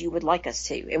quickly as you would like us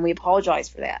to, and we apologize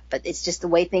for that, but it's just the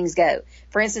way things go.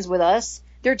 For instance, with us,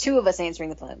 there are two of us answering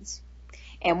the phones,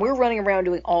 and we're running around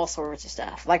doing all sorts of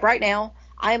stuff. Like right now,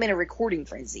 I am in a recording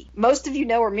frenzy. Most of you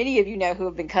know, or many of you know who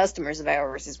have been customers of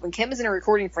ours, is when Kim is in a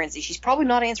recording frenzy, she's probably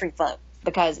not answering phone,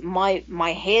 because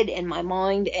my head and my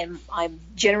mind, and I'm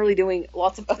generally doing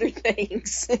lots of other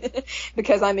things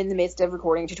because I'm in the midst of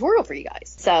recording a tutorial for you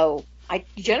guys. So I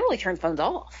generally turn phones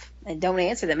off and don't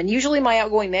answer them. And usually my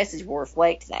outgoing message will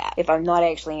reflect that if I'm not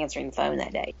actually answering the phone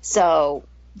that day. So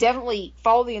definitely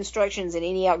follow the instructions in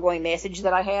any outgoing message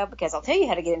that I have, because I'll tell you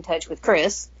how to get in touch with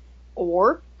Chris,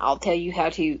 or I'll tell you how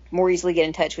to more easily get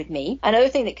in touch with me. Another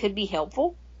thing that could be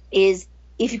helpful is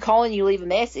if you call and you leave a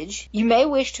message, you may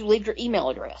wish to leave your email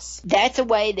address. That's a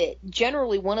way that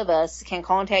generally one of us can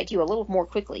contact you a little more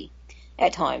quickly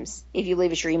at times if you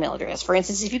leave us your email address. For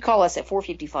instance, if you call us at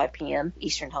 4:55 p.m.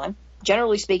 Eastern Time,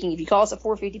 generally speaking, if you call us at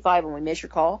 4:55 and we miss your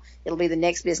call, it'll be the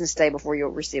next business day before you'll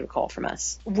receive a call from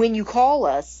us. When you call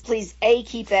us, please A,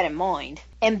 keep that in mind,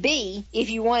 and B,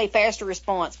 if you want a faster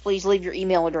response, please leave your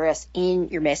email address in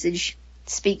your message.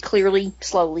 Speak clearly,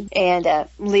 slowly, and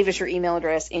leave us your email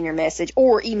address in your message,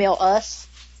 or email us,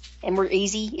 and we're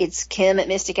easy. It's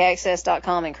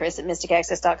Kim@MysticAccess.com and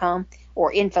Chris@MysticAccess.com,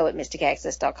 or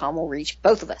info@MysticAccess.com will reach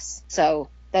both of us. So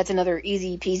that's another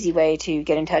easy peasy way to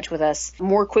get in touch with us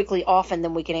more quickly often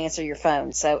than we can answer your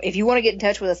phone. So if you want to get in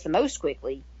touch with us the most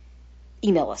quickly,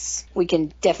 email us. We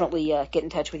can definitely get in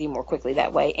touch with you more quickly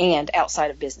that way, and outside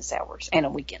of business hours and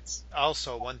on weekends.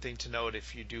 Also, one thing to note,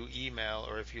 if you do email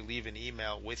or if you leave an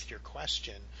email with your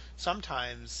question,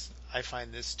 sometimes I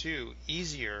find this too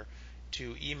easier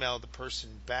to email the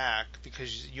person back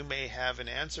because you may have an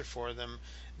answer for them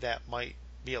that might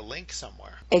be a link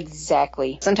somewhere.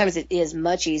 Exactly. Sometimes it is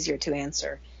much easier to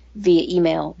answer via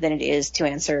email than it is to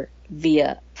answer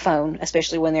via phone,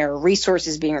 especially when there are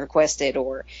resources being requested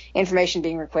or information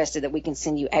being requested that we can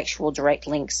send you actual direct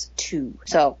links to.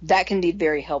 So that can be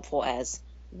very helpful as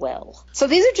well. So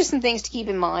these are just some things to keep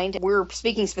in mind. We're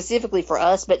speaking specifically for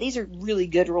us, but these are really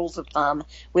good rules of thumb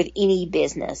with any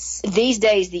business. These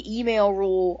days, the email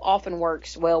rule often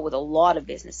works well with a lot of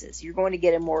businesses. You're going to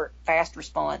get a more fast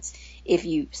response if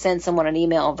you send someone an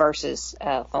email versus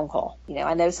a phone call. You know,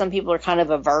 I know some people are kind of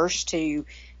averse to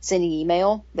sending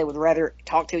email. They would rather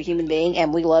talk to a human being,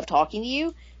 and we love talking to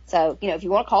you. So, you know, if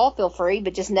you want to call, feel free,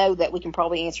 but just know that we can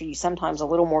probably answer you sometimes a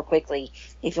little more quickly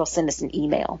if you'll send us an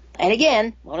email. And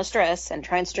again, I want to stress, and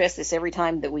try and stress this every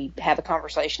time that we have a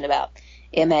conversation about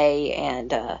MA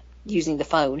and using the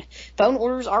phone. Phone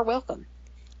orders are welcome.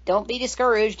 Don't be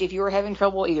discouraged if you are having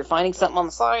trouble either finding something on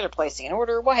the site or placing an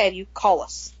order, what have you. Call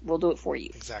us. We'll do it for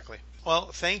you. Exactly. Well,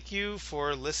 thank you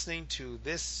for listening to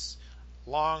this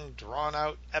long,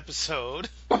 drawn-out episode.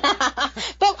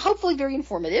 But hopefully very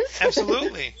informative.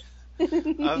 Absolutely.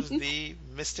 Of the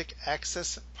Mystic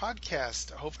Access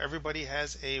podcast. I hope everybody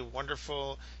has a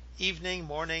wonderful evening,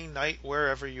 morning, night,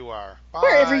 wherever you are. Bye.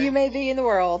 Wherever you may be in the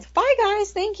world. Bye, guys.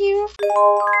 Thank you.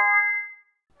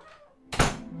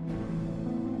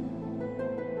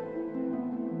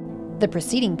 The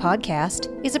preceding podcast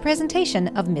is a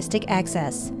presentation of Mystic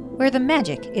Access, where the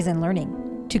magic is in learning.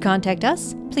 To contact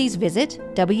us, please visit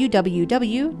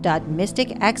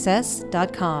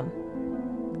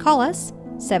www.mysticaccess.com. Call us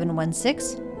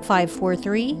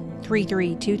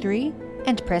 716-543-3323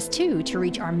 and press 2 to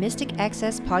reach our Mystic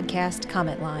Access podcast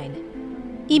comment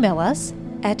line. Email us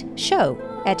at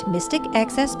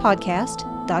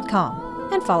show@mysticaccesspodcast.com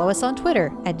and follow us on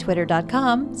Twitter at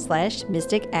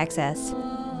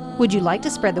twitter.com/mysticaccess. Would you like to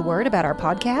spread the word about our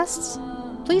podcasts?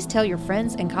 Please tell your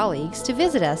friends and colleagues to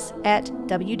visit us at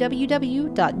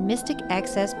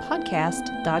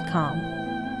www.mysticaccesspodcast.com.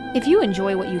 If you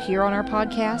enjoy what you hear on our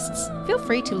podcasts, feel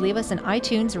free to leave us an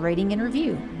iTunes rating and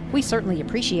review. We certainly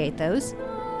appreciate those.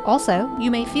 Also,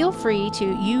 you may feel free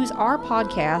to use our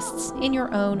podcasts in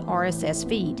your own RSS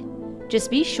feed.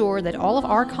 Just be sure that all of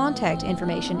our contact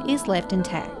information is left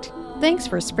intact. Thanks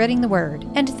for spreading the word,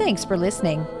 and thanks for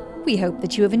listening. We hope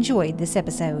that you have enjoyed this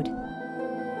episode.